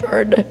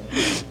shepherd.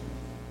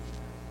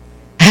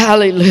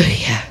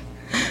 Hallelujah.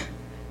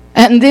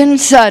 And then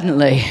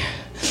suddenly,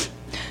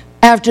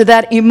 after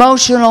that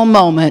emotional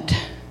moment,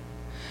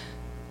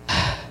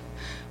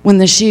 when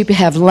the sheep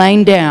have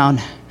lain down,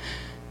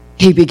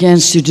 he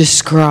begins to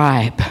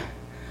describe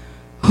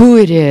who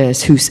it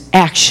is who's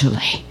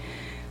actually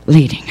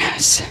leading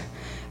us.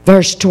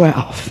 Verse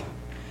 12.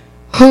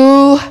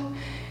 Who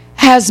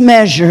has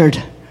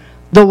measured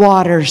the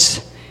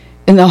waters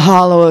in the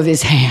hollow of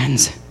his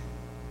hands?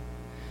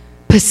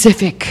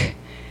 Pacific,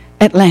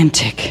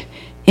 Atlantic,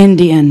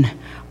 Indian,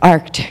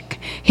 Arctic.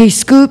 He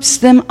scoops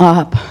them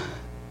up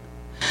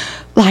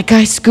like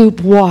I scoop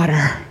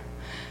water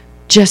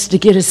just to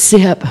get a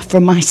sip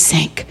from my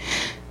sink.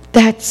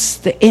 That's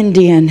the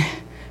Indian,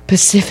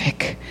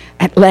 Pacific,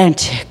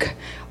 Atlantic,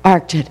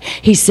 Arctic.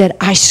 He said,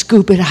 I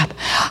scoop it up.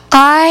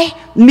 I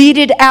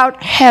meted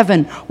out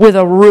heaven with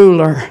a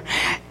ruler.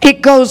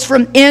 It goes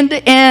from end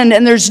to end,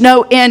 and there's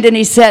no end. And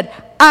he said,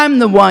 I'm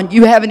the one.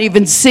 You haven't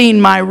even seen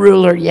my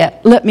ruler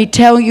yet. Let me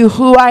tell you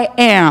who I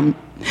am,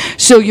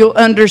 so you'll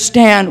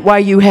understand why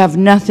you have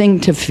nothing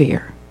to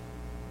fear.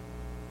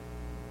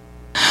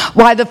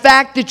 Why the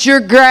fact that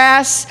you're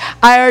grass,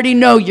 I already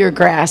know you're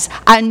grass.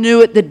 I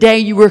knew it the day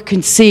you were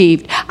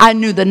conceived. I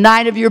knew the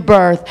night of your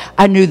birth.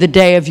 I knew the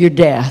day of your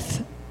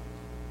death.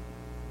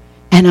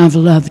 And I've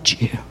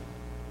loved you.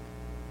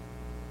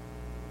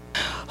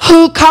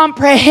 Who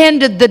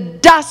comprehended the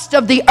dust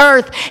of the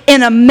earth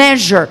in a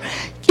measure?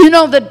 You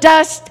know, the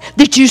dust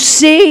that you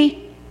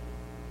see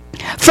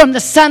from the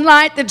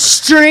sunlight that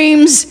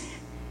streams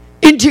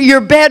into your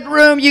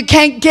bedroom, you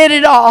can't get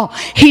it all.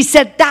 He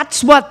said,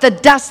 that's what the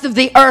dust of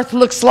the earth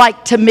looks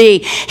like to me.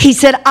 He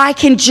said, I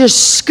can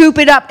just scoop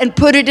it up and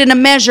put it in a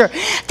measure.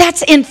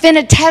 That's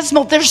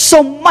infinitesimal. There's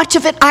so much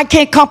of it, I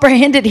can't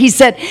comprehend it. He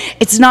said,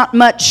 it's not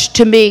much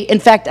to me.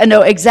 In fact, I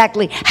know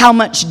exactly how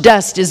much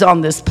dust is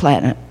on this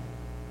planet.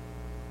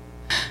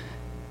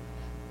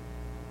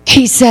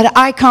 He said,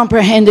 I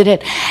comprehended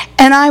it.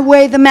 And I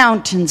weigh the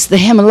mountains, the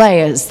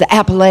Himalayas, the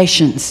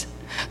Appalachians,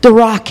 the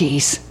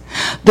Rockies,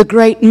 the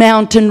great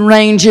mountain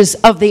ranges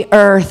of the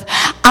earth.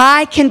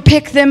 I can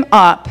pick them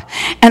up,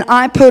 and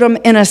I put them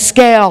in a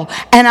scale,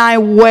 and I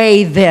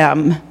weigh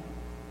them.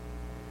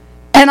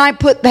 And I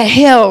put the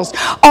hills,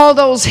 all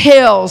those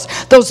hills,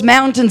 those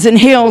mountains and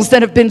hills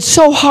that have been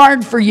so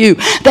hard for you,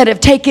 that have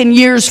taken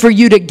years for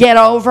you to get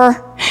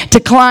over, to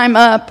climb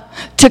up,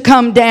 to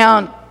come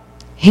down.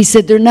 He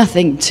said, they're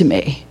nothing to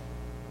me.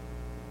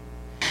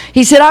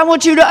 He said, I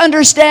want you to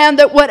understand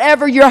that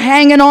whatever you're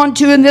hanging on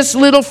to in this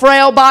little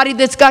frail body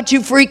that's got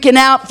you freaking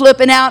out,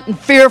 flipping out, and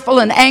fearful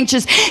and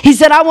anxious. He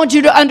said, I want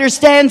you to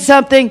understand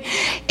something.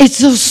 It's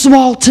so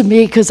small to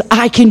me because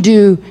I can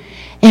do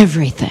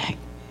everything.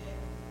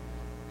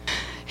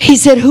 He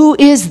said, who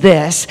is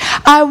this?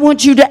 I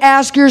want you to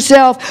ask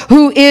yourself,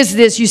 who is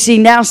this? You see,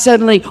 now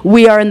suddenly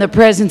we are in the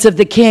presence of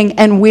the King,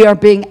 and we are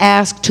being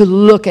asked to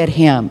look at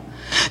him,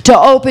 to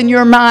open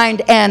your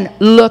mind and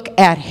look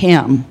at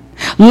him.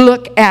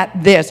 Look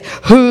at this.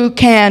 Who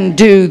can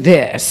do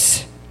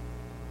this?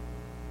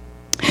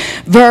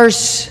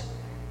 Verse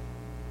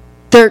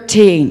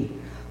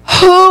 13.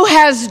 Who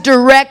has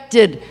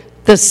directed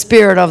the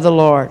Spirit of the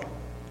Lord?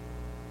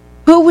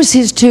 Who was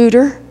his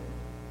tutor?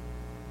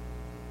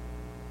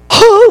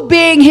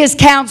 being his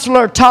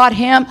counselor, taught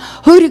him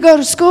who to go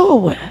to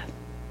school with.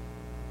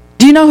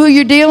 Do you know who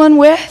you're dealing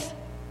with?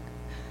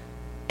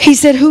 He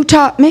said, who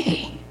taught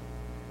me?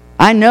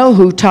 I know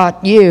who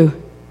taught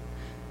you,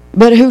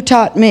 but who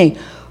taught me?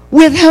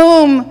 With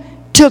whom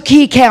took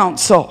he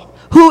counsel?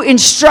 Who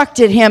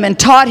instructed him and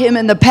taught him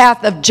in the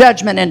path of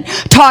judgment and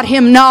taught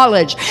him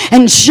knowledge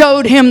and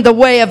showed him the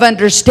way of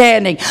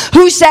understanding?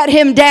 Who sat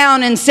him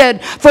down and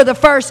said, for the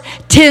first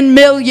 10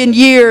 million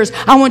years,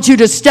 I want you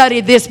to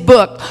study this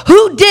book?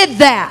 Who did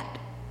that?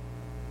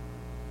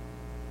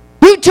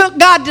 Who took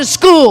God to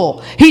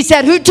school? He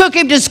said, who took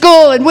him to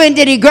school and when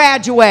did he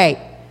graduate?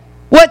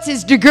 What's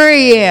his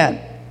degree in?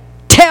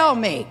 Tell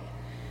me.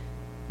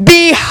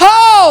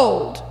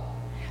 Behold,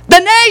 the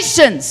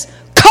nations,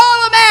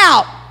 call them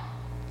out.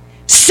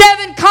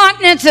 7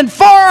 continents and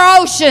 4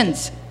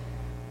 oceans.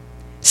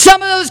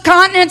 Some of those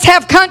continents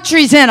have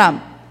countries in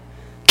them.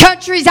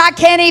 Countries I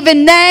can't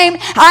even name.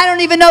 I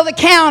don't even know the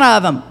count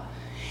of them.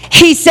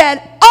 He said,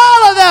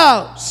 all of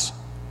those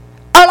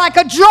are like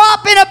a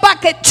drop in a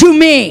bucket to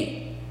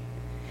me.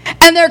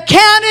 And they're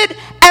counted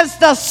as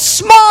the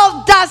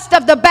small dust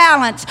of the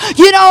balance.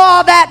 You know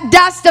all that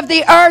dust of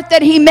the earth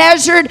that he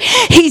measured?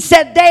 He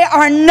said they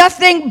are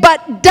nothing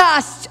but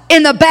dust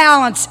in the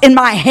balance in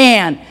my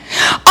hand.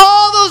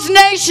 All those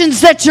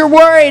nations that you're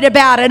worried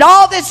about and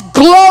all this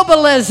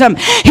globalism,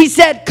 he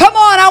said, come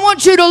on, I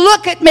want you to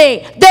look at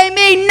me. They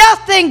mean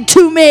nothing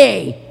to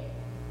me.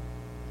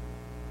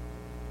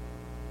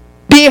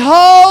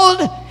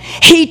 Behold,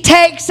 he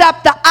takes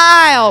up the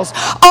isles,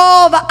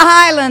 all the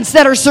islands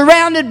that are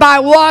surrounded by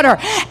water.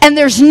 And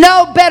there's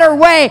no better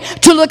way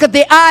to look at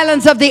the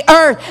islands of the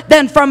earth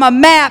than from a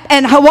map.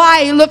 And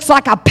Hawaii looks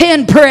like a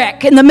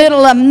pinprick in the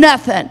middle of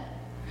nothing.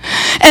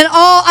 And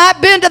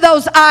I've been to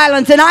those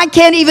islands and I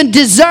can't even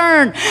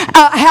discern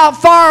how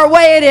far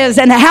away it is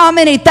and how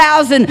many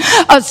thousand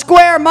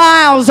square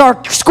miles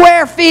or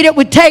square feet it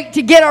would take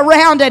to get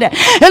around it.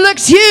 It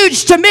looks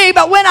huge to me,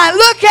 but when I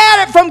look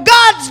at it from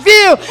God's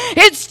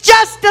view, it's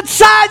just the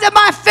size of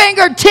my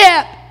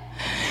fingertip.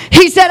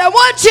 He said, I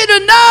want you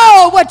to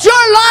know what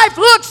your life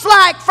looks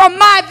like from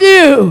my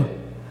view.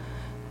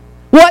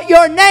 What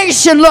your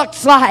nation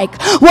looks like.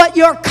 What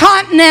your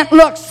continent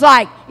looks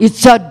like.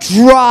 It's a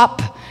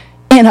drop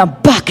in a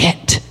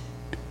bucket.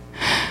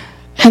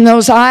 And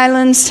those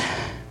islands,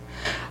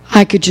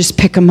 I could just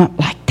pick them up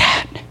like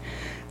that.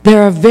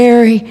 They're a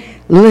very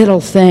little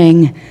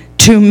thing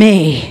to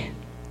me.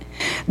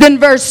 Then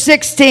verse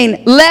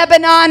 16,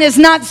 Lebanon is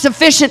not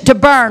sufficient to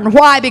burn.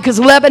 Why? Because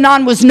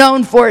Lebanon was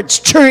known for its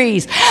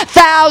trees.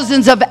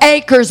 Thousands of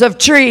acres of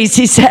trees.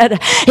 He said,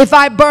 if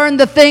I burned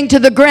the thing to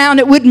the ground,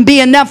 it wouldn't be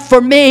enough for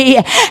me.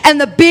 And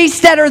the beasts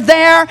that are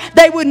there,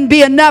 they wouldn't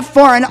be enough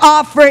for an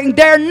offering.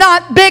 They're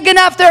not big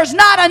enough. There's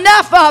not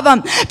enough of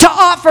them to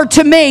offer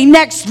to me.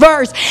 Next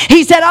verse,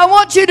 he said, I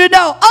want you to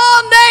know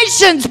all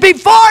nations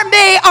before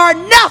me are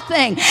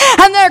nothing.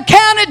 And they're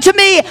counted to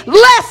me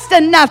less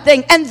than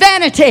nothing and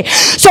vanity.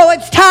 So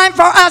it's time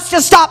for us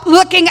to stop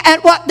looking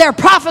at what they're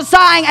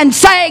prophesying and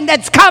saying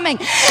that's coming.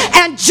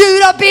 And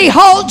Judah,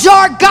 behold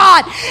your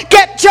God.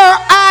 Get your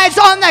eyes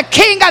on the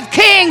King of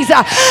Kings.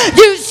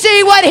 You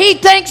see what he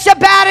thinks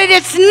about it.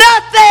 It's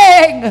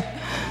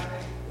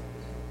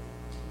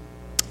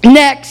nothing.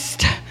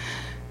 Next,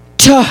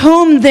 to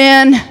whom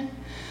then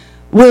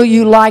will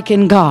you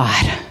liken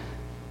God?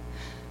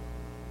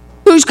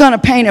 Who's going to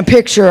paint a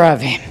picture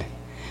of him?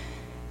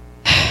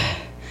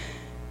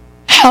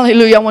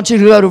 Hallelujah. I want you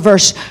to go to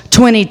verse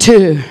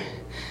 22.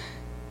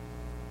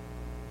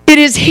 It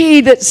is he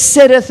that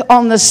sitteth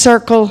on the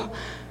circle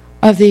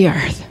of the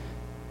earth.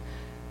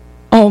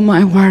 Oh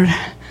my word.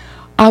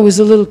 I was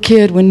a little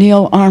kid when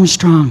Neil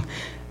Armstrong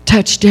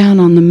touched down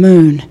on the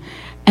moon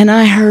and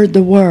I heard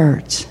the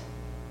words.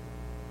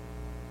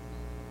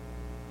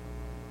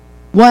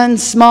 One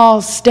small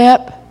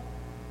step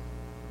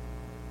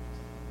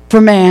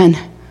for man,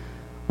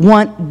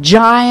 one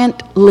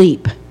giant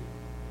leap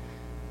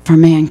for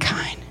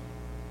mankind.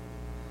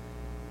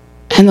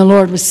 And the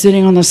Lord was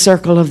sitting on the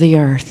circle of the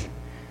earth,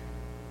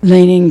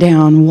 leaning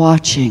down,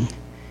 watching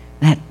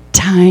that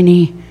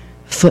tiny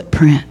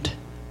footprint.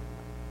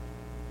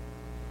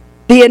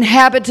 The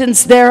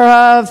inhabitants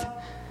thereof,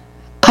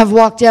 I've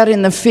walked out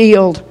in the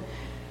field,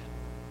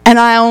 and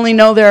I only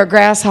know there are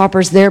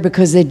grasshoppers there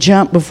because they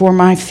jump before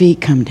my feet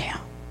come down.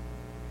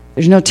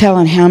 There's no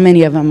telling how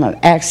many of them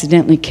I've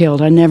accidentally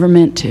killed. I never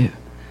meant to.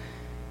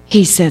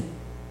 He said,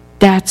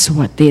 that's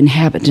what the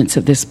inhabitants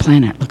of this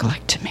planet look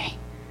like to me.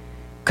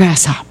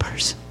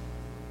 Grasshoppers.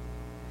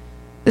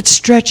 That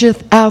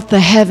stretcheth out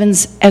the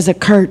heavens as a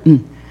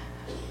curtain.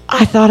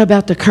 I thought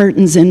about the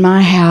curtains in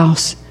my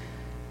house.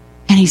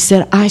 And he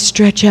said, I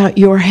stretch out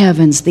your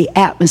heavens, the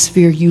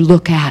atmosphere you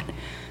look at.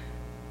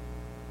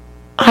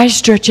 I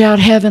stretch out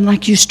heaven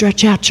like you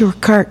stretch out your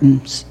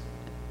curtains.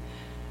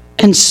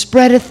 And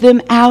spreadeth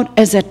them out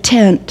as a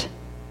tent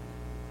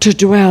to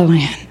dwell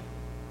in.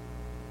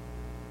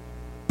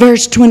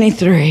 Verse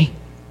 23,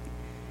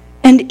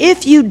 and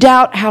if you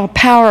doubt how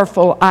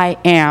powerful I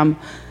am,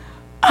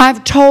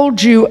 I've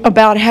told you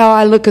about how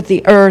I look at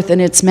the earth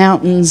and its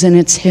mountains and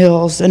its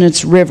hills and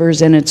its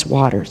rivers and its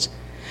waters.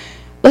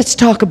 Let's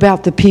talk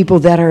about the people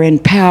that are in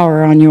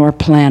power on your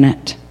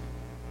planet.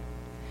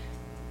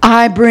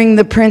 I bring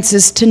the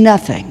princes to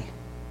nothing.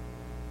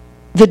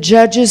 The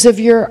judges of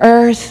your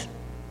earth,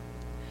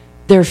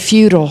 they're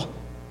futile. You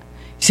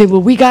say,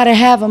 well, we got to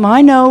have them.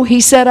 I know, he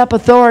set up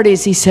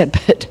authorities. He said,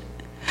 but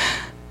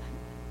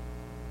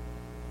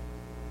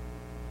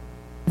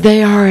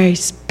they are a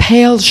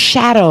pale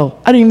shadow.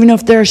 I don't even know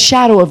if they're a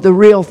shadow of the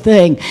real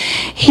thing.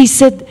 He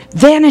said,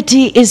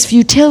 vanity is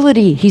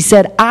futility. He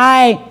said,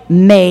 I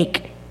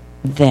make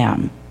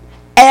them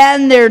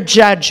and their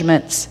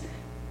judgments.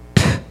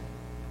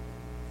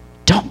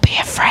 Don't be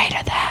afraid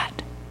of that.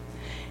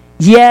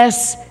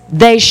 Yes,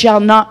 they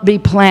shall not be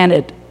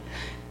planted.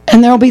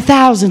 And there will be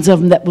thousands of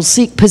them that will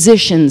seek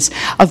positions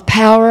of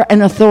power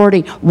and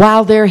authority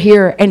while they're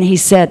here. And he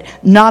said,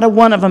 not a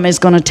one of them is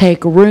going to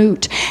take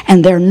root,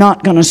 and they're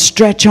not going to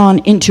stretch on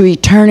into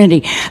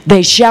eternity.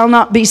 They shall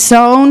not be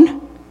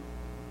sown.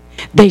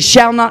 They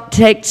shall not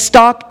take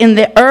stock in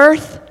the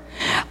earth.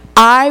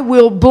 I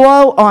will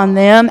blow on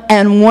them,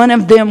 and one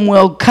of them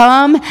will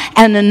come,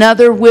 and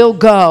another will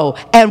go.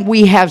 And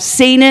we have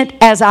seen it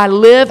as I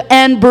live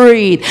and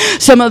breathe.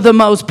 Some of the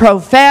most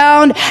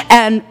profound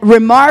and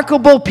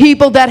remarkable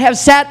people that have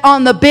sat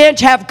on the bench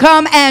have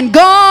come and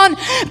gone,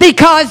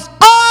 because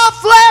all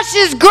flesh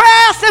is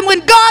grass, and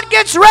when God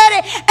gets ready,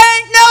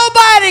 ain't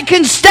nobody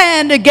can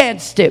stand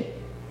against him.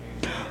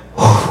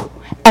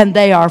 And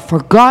they are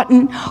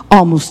forgotten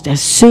almost as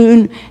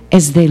soon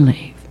as they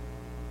leave.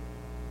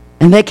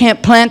 And they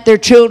can't plant their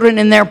children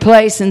in their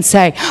place and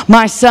say,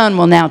 my son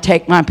will now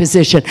take my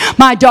position.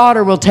 My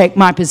daughter will take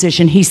my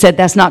position. He said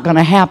that's not going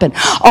to happen.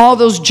 All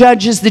those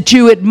judges that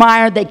you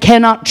admire, they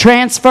cannot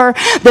transfer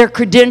their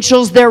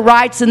credentials, their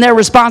rights, and their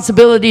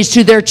responsibilities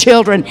to their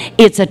children.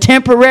 It's a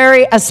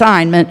temporary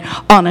assignment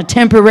on a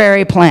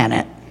temporary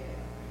planet.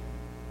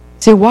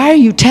 See, why are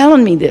you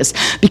telling me this?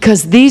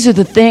 Because these are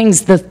the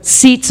things, the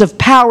seats of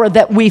power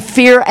that we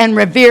fear and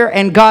revere.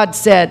 And God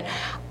said,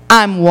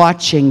 I'm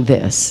watching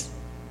this.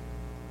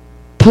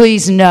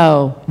 Please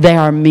know they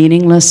are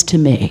meaningless to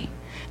me.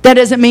 That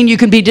doesn't mean you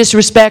can be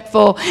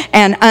disrespectful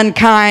and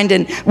unkind,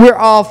 and we're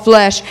all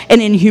flesh, and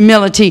in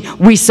humility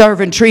we serve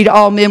and treat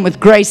all men with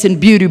grace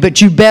and beauty. But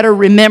you better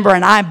remember,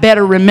 and I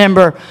better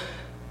remember,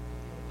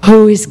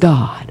 who is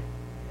God.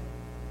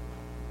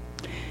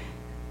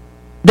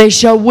 They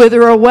shall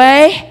wither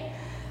away,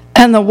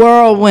 and the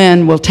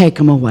whirlwind will take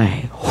them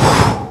away.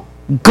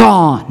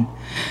 Gone.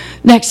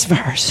 Next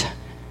verse.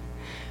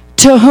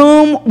 To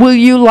whom will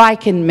you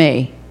liken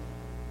me?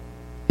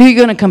 Who are you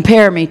going to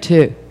compare me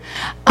to?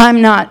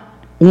 I'm not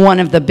one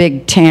of the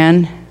big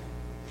 10.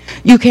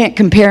 You can't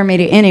compare me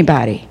to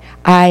anybody.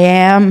 I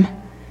am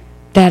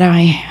that I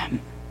am.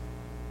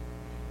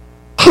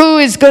 Who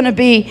is going to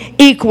be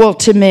equal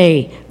to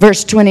me?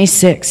 Verse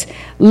 26.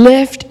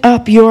 Lift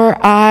up your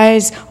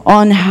eyes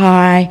on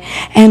high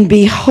and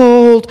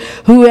behold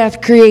who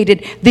hath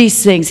created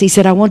these things. He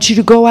said, I want you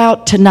to go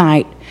out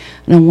tonight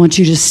and I want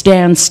you to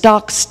stand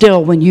stock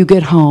still when you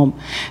get home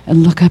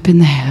and look up in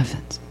the heavens.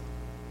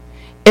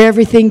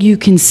 Everything you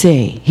can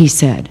see, he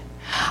said,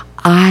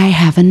 I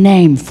have a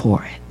name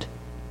for it.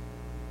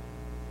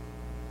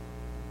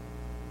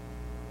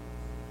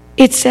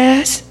 It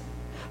says,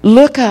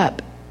 look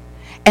up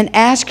and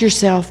ask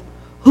yourself,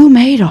 who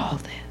made all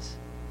this?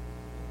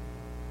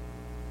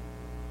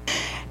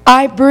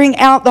 I bring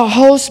out the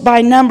host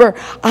by number.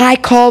 I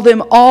call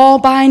them all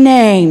by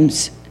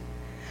names.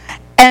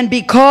 And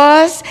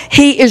because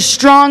he is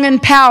strong in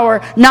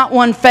power, not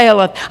one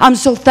faileth. I'm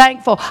so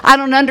thankful. I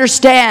don't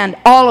understand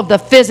all of the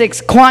physics,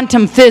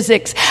 quantum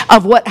physics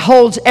of what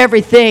holds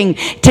everything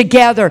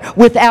together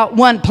without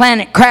one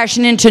planet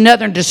crashing into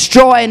another and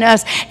destroying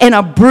us in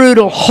a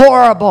brutal,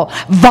 horrible,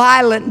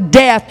 violent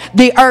death.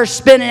 The earth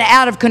spinning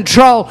out of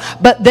control.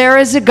 But there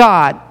is a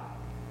God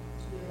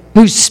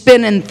who's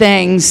spinning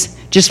things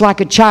just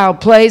like a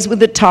child plays with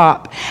the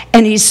top.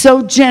 And he's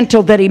so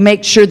gentle that he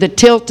makes sure the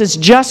tilt is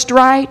just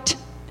right.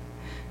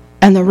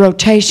 And the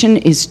rotation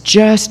is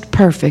just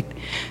perfect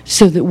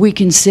so that we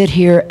can sit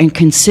here and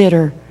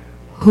consider,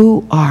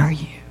 who are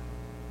you?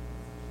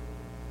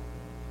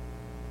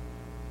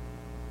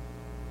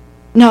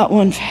 Not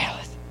one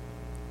faileth.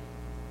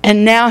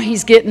 And now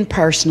he's getting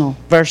personal.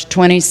 Verse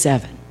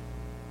 27.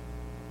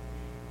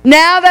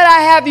 Now that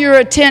I have your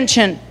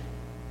attention,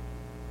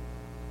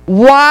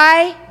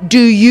 why do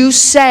you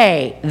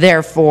say,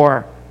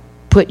 therefore,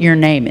 put your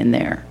name in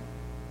there?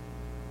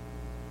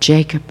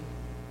 Jacob,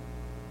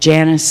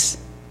 Janice,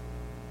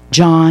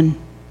 John,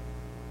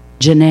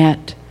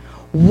 Jeanette.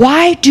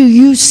 Why do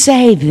you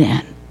say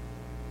then,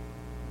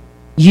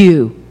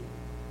 you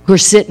who are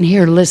sitting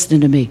here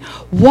listening to me,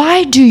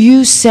 why do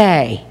you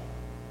say,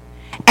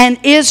 and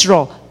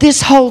Israel,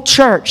 this whole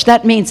church,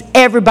 that means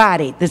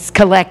everybody that's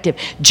collective.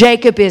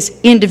 Jacob is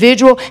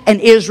individual and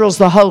Israel's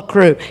the whole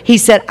crew. He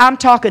said, I'm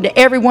talking to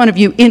every one of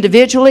you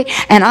individually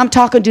and I'm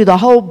talking to the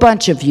whole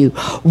bunch of you.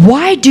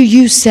 Why do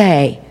you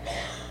say,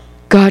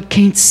 God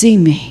can't see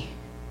me?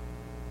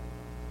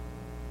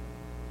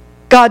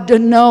 God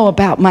doesn't know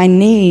about my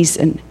knees,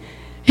 and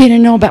he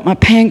didn't know about my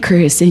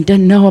pancreas, and he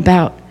didn't know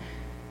about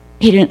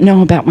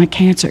my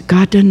cancer.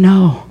 God doesn't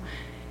know.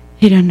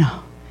 He doesn't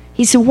know.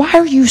 He said, why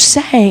are you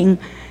saying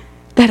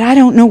that I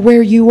don't know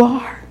where you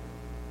are?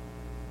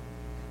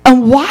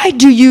 And why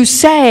do you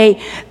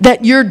say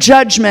that your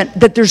judgment,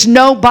 that there's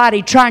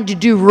nobody trying to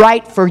do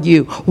right for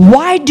you?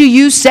 Why do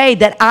you say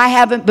that I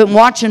haven't been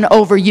watching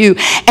over you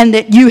and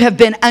that you have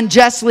been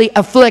unjustly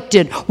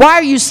afflicted? Why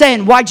are you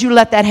saying, why'd you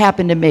let that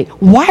happen to me?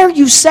 Why are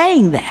you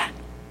saying that?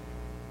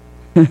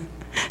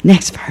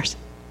 Next verse.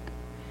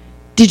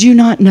 Did you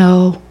not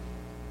know?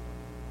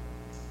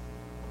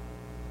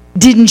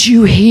 Didn't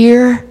you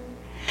hear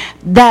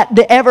that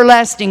the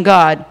everlasting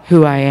God,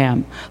 who I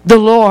am, the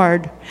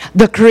Lord,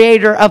 the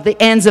creator of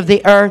the ends of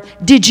the earth,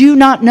 did you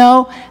not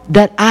know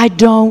that I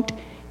don't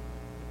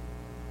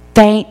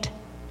faint?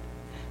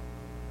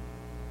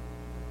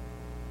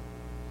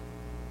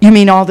 You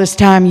mean all this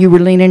time you were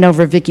leaning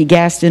over Vicky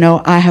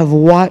Gastineau? I have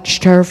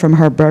watched her from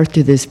her birth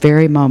to this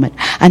very moment.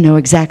 I know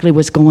exactly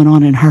what's going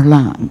on in her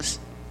lungs.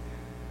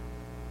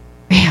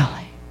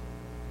 Really?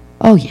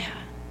 Oh, yeah.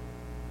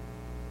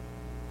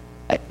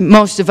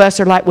 Most of us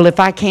are like, well, if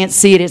I can't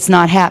see it, it's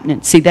not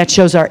happening. See, that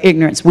shows our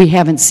ignorance. We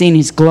haven't seen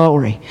his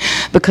glory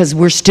because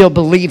we're still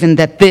believing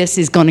that this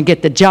is going to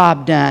get the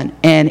job done,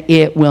 and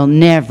it will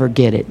never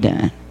get it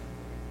done.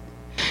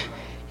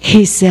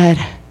 He said,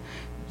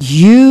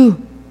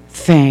 you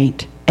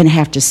faint and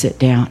have to sit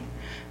down,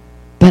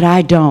 but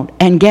I don't.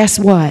 And guess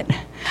what?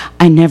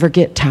 I never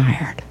get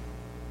tired.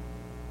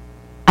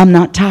 I'm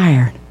not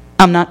tired.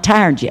 I'm not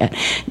tired yet.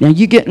 Now,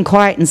 you're getting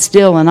quiet and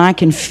still, and I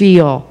can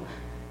feel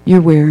your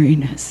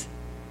weariness.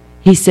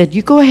 He said,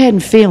 you go ahead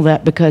and feel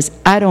that because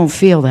I don't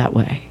feel that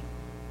way.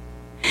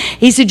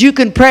 He said, you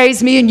can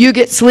praise me and you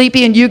get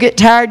sleepy and you get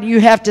tired and you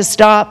have to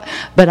stop,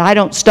 but I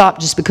don't stop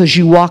just because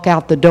you walk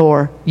out the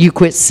door. You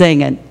quit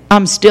singing.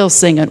 I'm still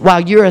singing.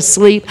 While you're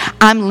asleep,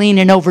 I'm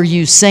leaning over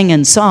you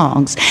singing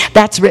songs.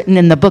 That's written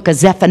in the book of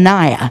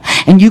Zephaniah,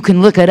 and you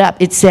can look it up.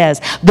 It says,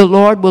 the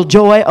Lord will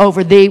joy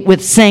over thee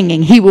with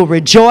singing. He will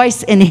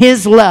rejoice in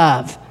his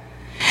love.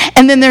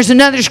 And then there's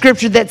another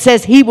scripture that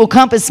says, he will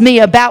compass me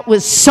about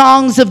with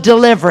songs of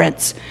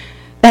deliverance.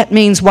 That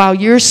means while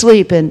you're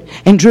sleeping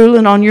and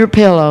drooling on your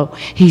pillow,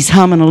 he's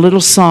humming a little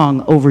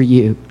song over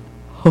you.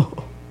 Oh.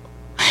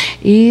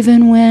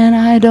 Even when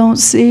I don't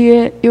see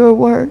it, you're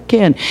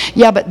working.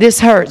 Yeah, but this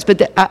hurts.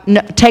 But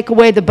no, take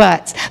away the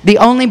buts. The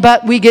only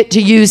but we get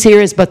to use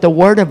here is, but the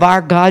word of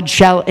our God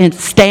shall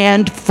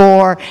stand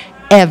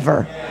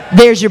forever.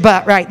 There's your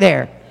but right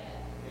there.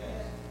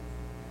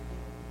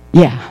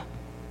 Yeah.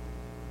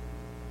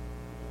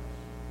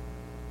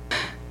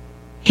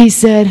 He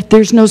said,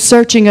 there's no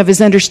searching of his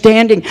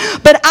understanding.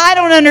 But I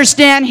don't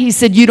understand. He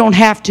said, you don't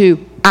have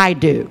to. I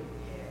do.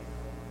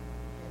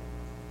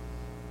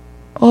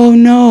 Oh,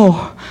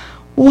 no.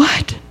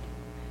 What?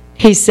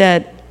 He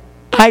said,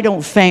 I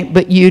don't faint,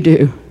 but you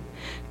do.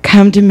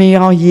 Come to me,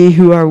 all ye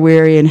who are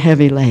weary and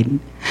heavy laden.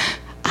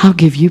 I'll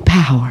give you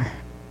power.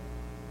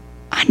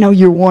 I know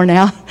you're worn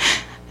out.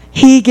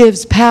 He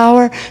gives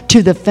power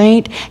to the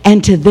faint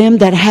and to them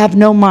that have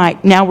no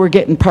might. Now we're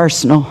getting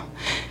personal.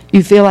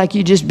 You feel like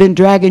you've just been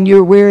dragging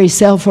your weary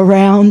self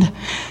around.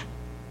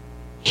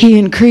 He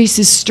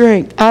increases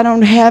strength. I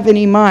don't have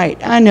any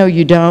might. I know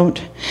you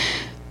don't.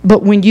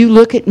 But when you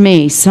look at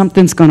me,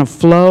 something's going to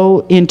flow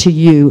into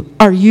you.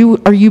 Are you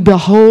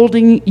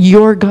beholding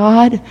your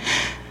God?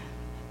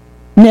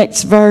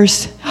 Next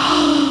verse.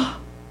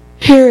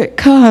 Here it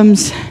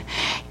comes.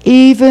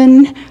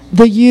 Even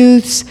the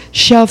youths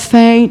shall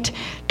faint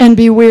and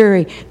be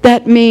weary.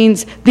 That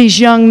means these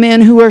young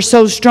men who are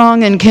so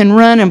strong and can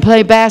run and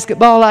play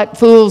basketball like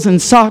fools and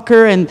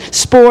soccer and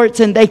sports,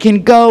 and they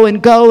can go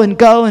and go and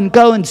go and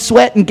go and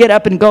sweat and get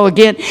up and go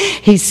again.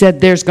 He said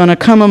there's going to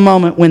come a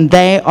moment when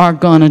they are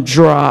going to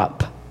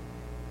drop.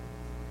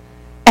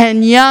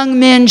 And young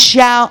men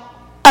shall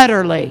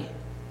utterly.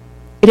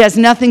 It has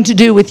nothing to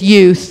do with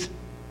youth.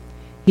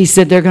 He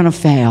said they're going to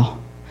fail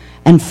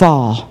and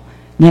fall.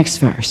 Next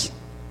verse.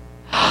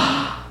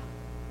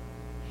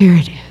 Here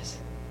it is.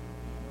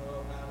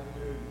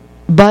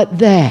 But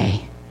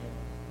they.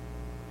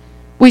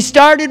 We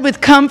started with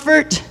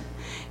comfort.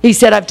 He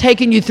said, I've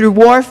taken you through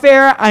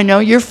warfare. I know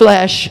your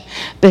flesh.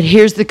 But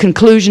here's the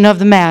conclusion of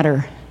the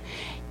matter.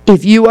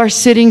 If you are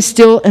sitting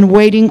still and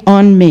waiting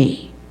on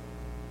me,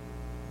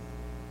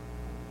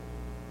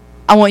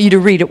 I want you to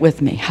read it with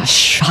me.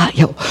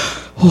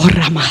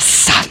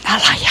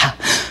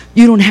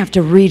 You don't have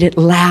to read it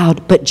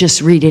loud, but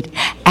just read it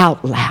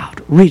out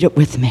loud. Read it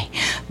with me.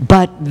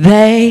 But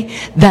they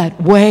that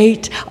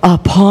wait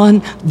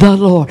upon the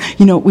Lord.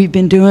 You know what we've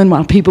been doing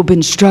while people have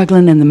been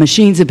struggling and the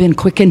machines have been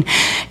quicking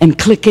and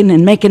clicking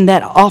and making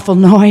that awful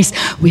noise?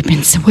 We've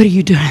been saying, what are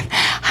you doing?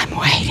 I'm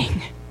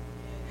waiting.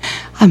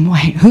 I'm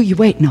waiting. Who are you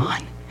waiting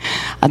on?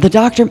 The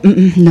doctor?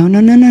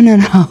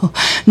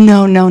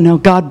 No.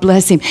 God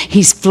bless him.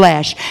 He's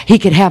flesh. He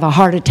could have a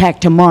heart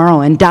attack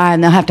tomorrow and die,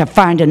 and they'll have to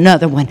find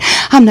another one.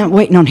 I'm not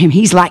waiting on him.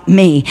 He's like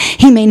me.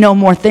 He may know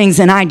more things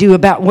than I do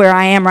about where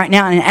I am right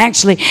now, and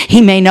actually,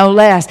 he may know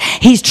less.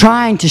 He's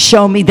trying to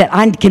show me that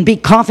I can be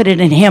confident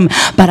in him,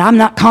 but I'm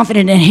not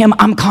confident in him.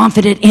 I'm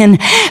confident in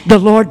the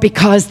Lord,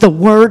 because the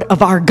word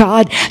of our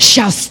God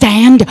shall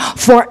stand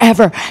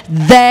forever.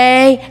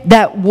 They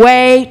that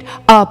wait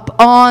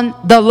upon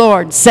the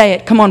Lord, say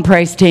it, come on,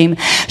 praise team,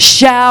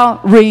 shall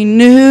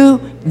renew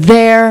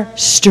their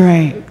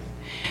strength.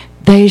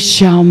 They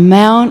shall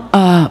mount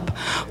up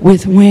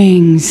with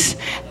wings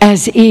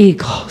as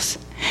eagles.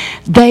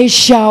 They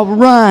shall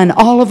run.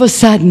 All of a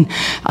sudden,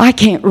 I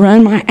can't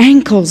run. My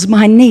ankles,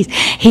 my knees.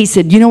 He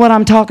said, you know what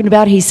I'm talking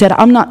about? He said,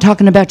 I'm not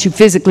talking about you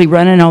physically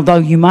running, although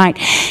you might.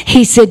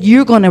 He said,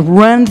 you're going to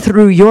run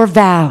through your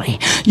valley.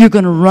 You're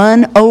going to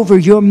run over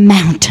your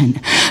mountain.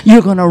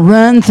 You're going to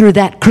run through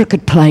that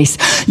crooked place.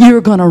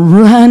 You're going to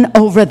run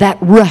over that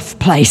rough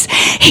place.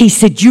 He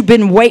said, you've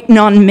been waiting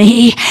on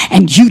me,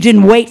 and you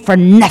didn't wait for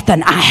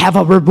nothing. I have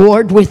a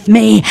reward with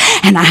me,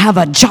 and I have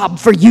a job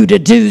for you to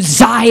do,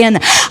 Zion.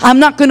 I'm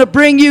not going to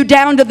bring you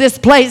down to this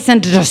place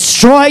and to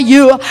destroy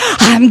you.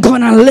 I'm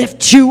going to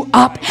lift you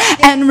up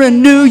and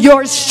renew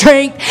your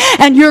strength,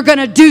 and you're going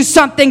to do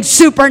something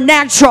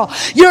supernatural.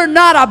 You're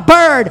not a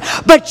bird,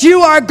 but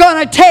you are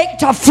going to take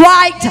to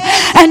flight,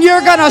 and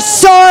you're going to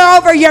soar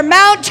over your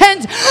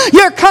mountains.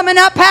 You're coming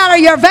up out of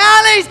your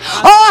valleys.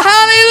 Oh,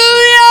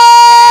 hallelujah!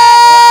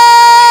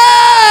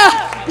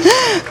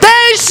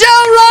 They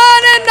shall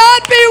run and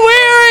not be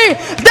weary.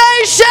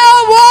 They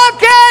shall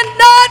walk and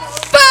not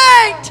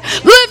faint.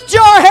 Lift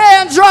your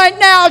hands right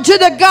now to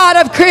the God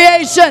of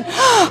creation.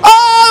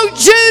 Oh,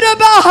 Judah,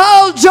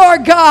 behold your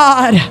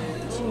God.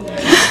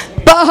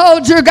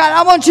 Behold your God.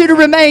 I want you to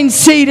remain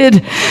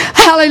seated.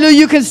 Hallelujah.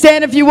 You can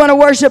stand if you want to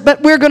worship,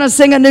 but we're going to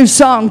sing a new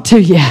song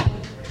to you.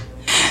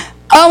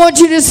 I want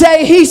you to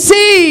say, He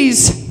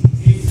sees.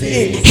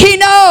 He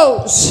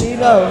knows.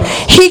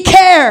 He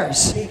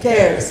cares.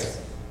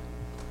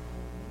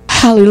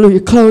 Hallelujah.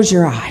 Close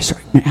your eyes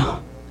right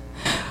now.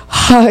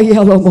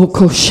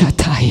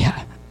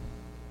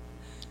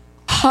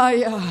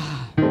 Haya.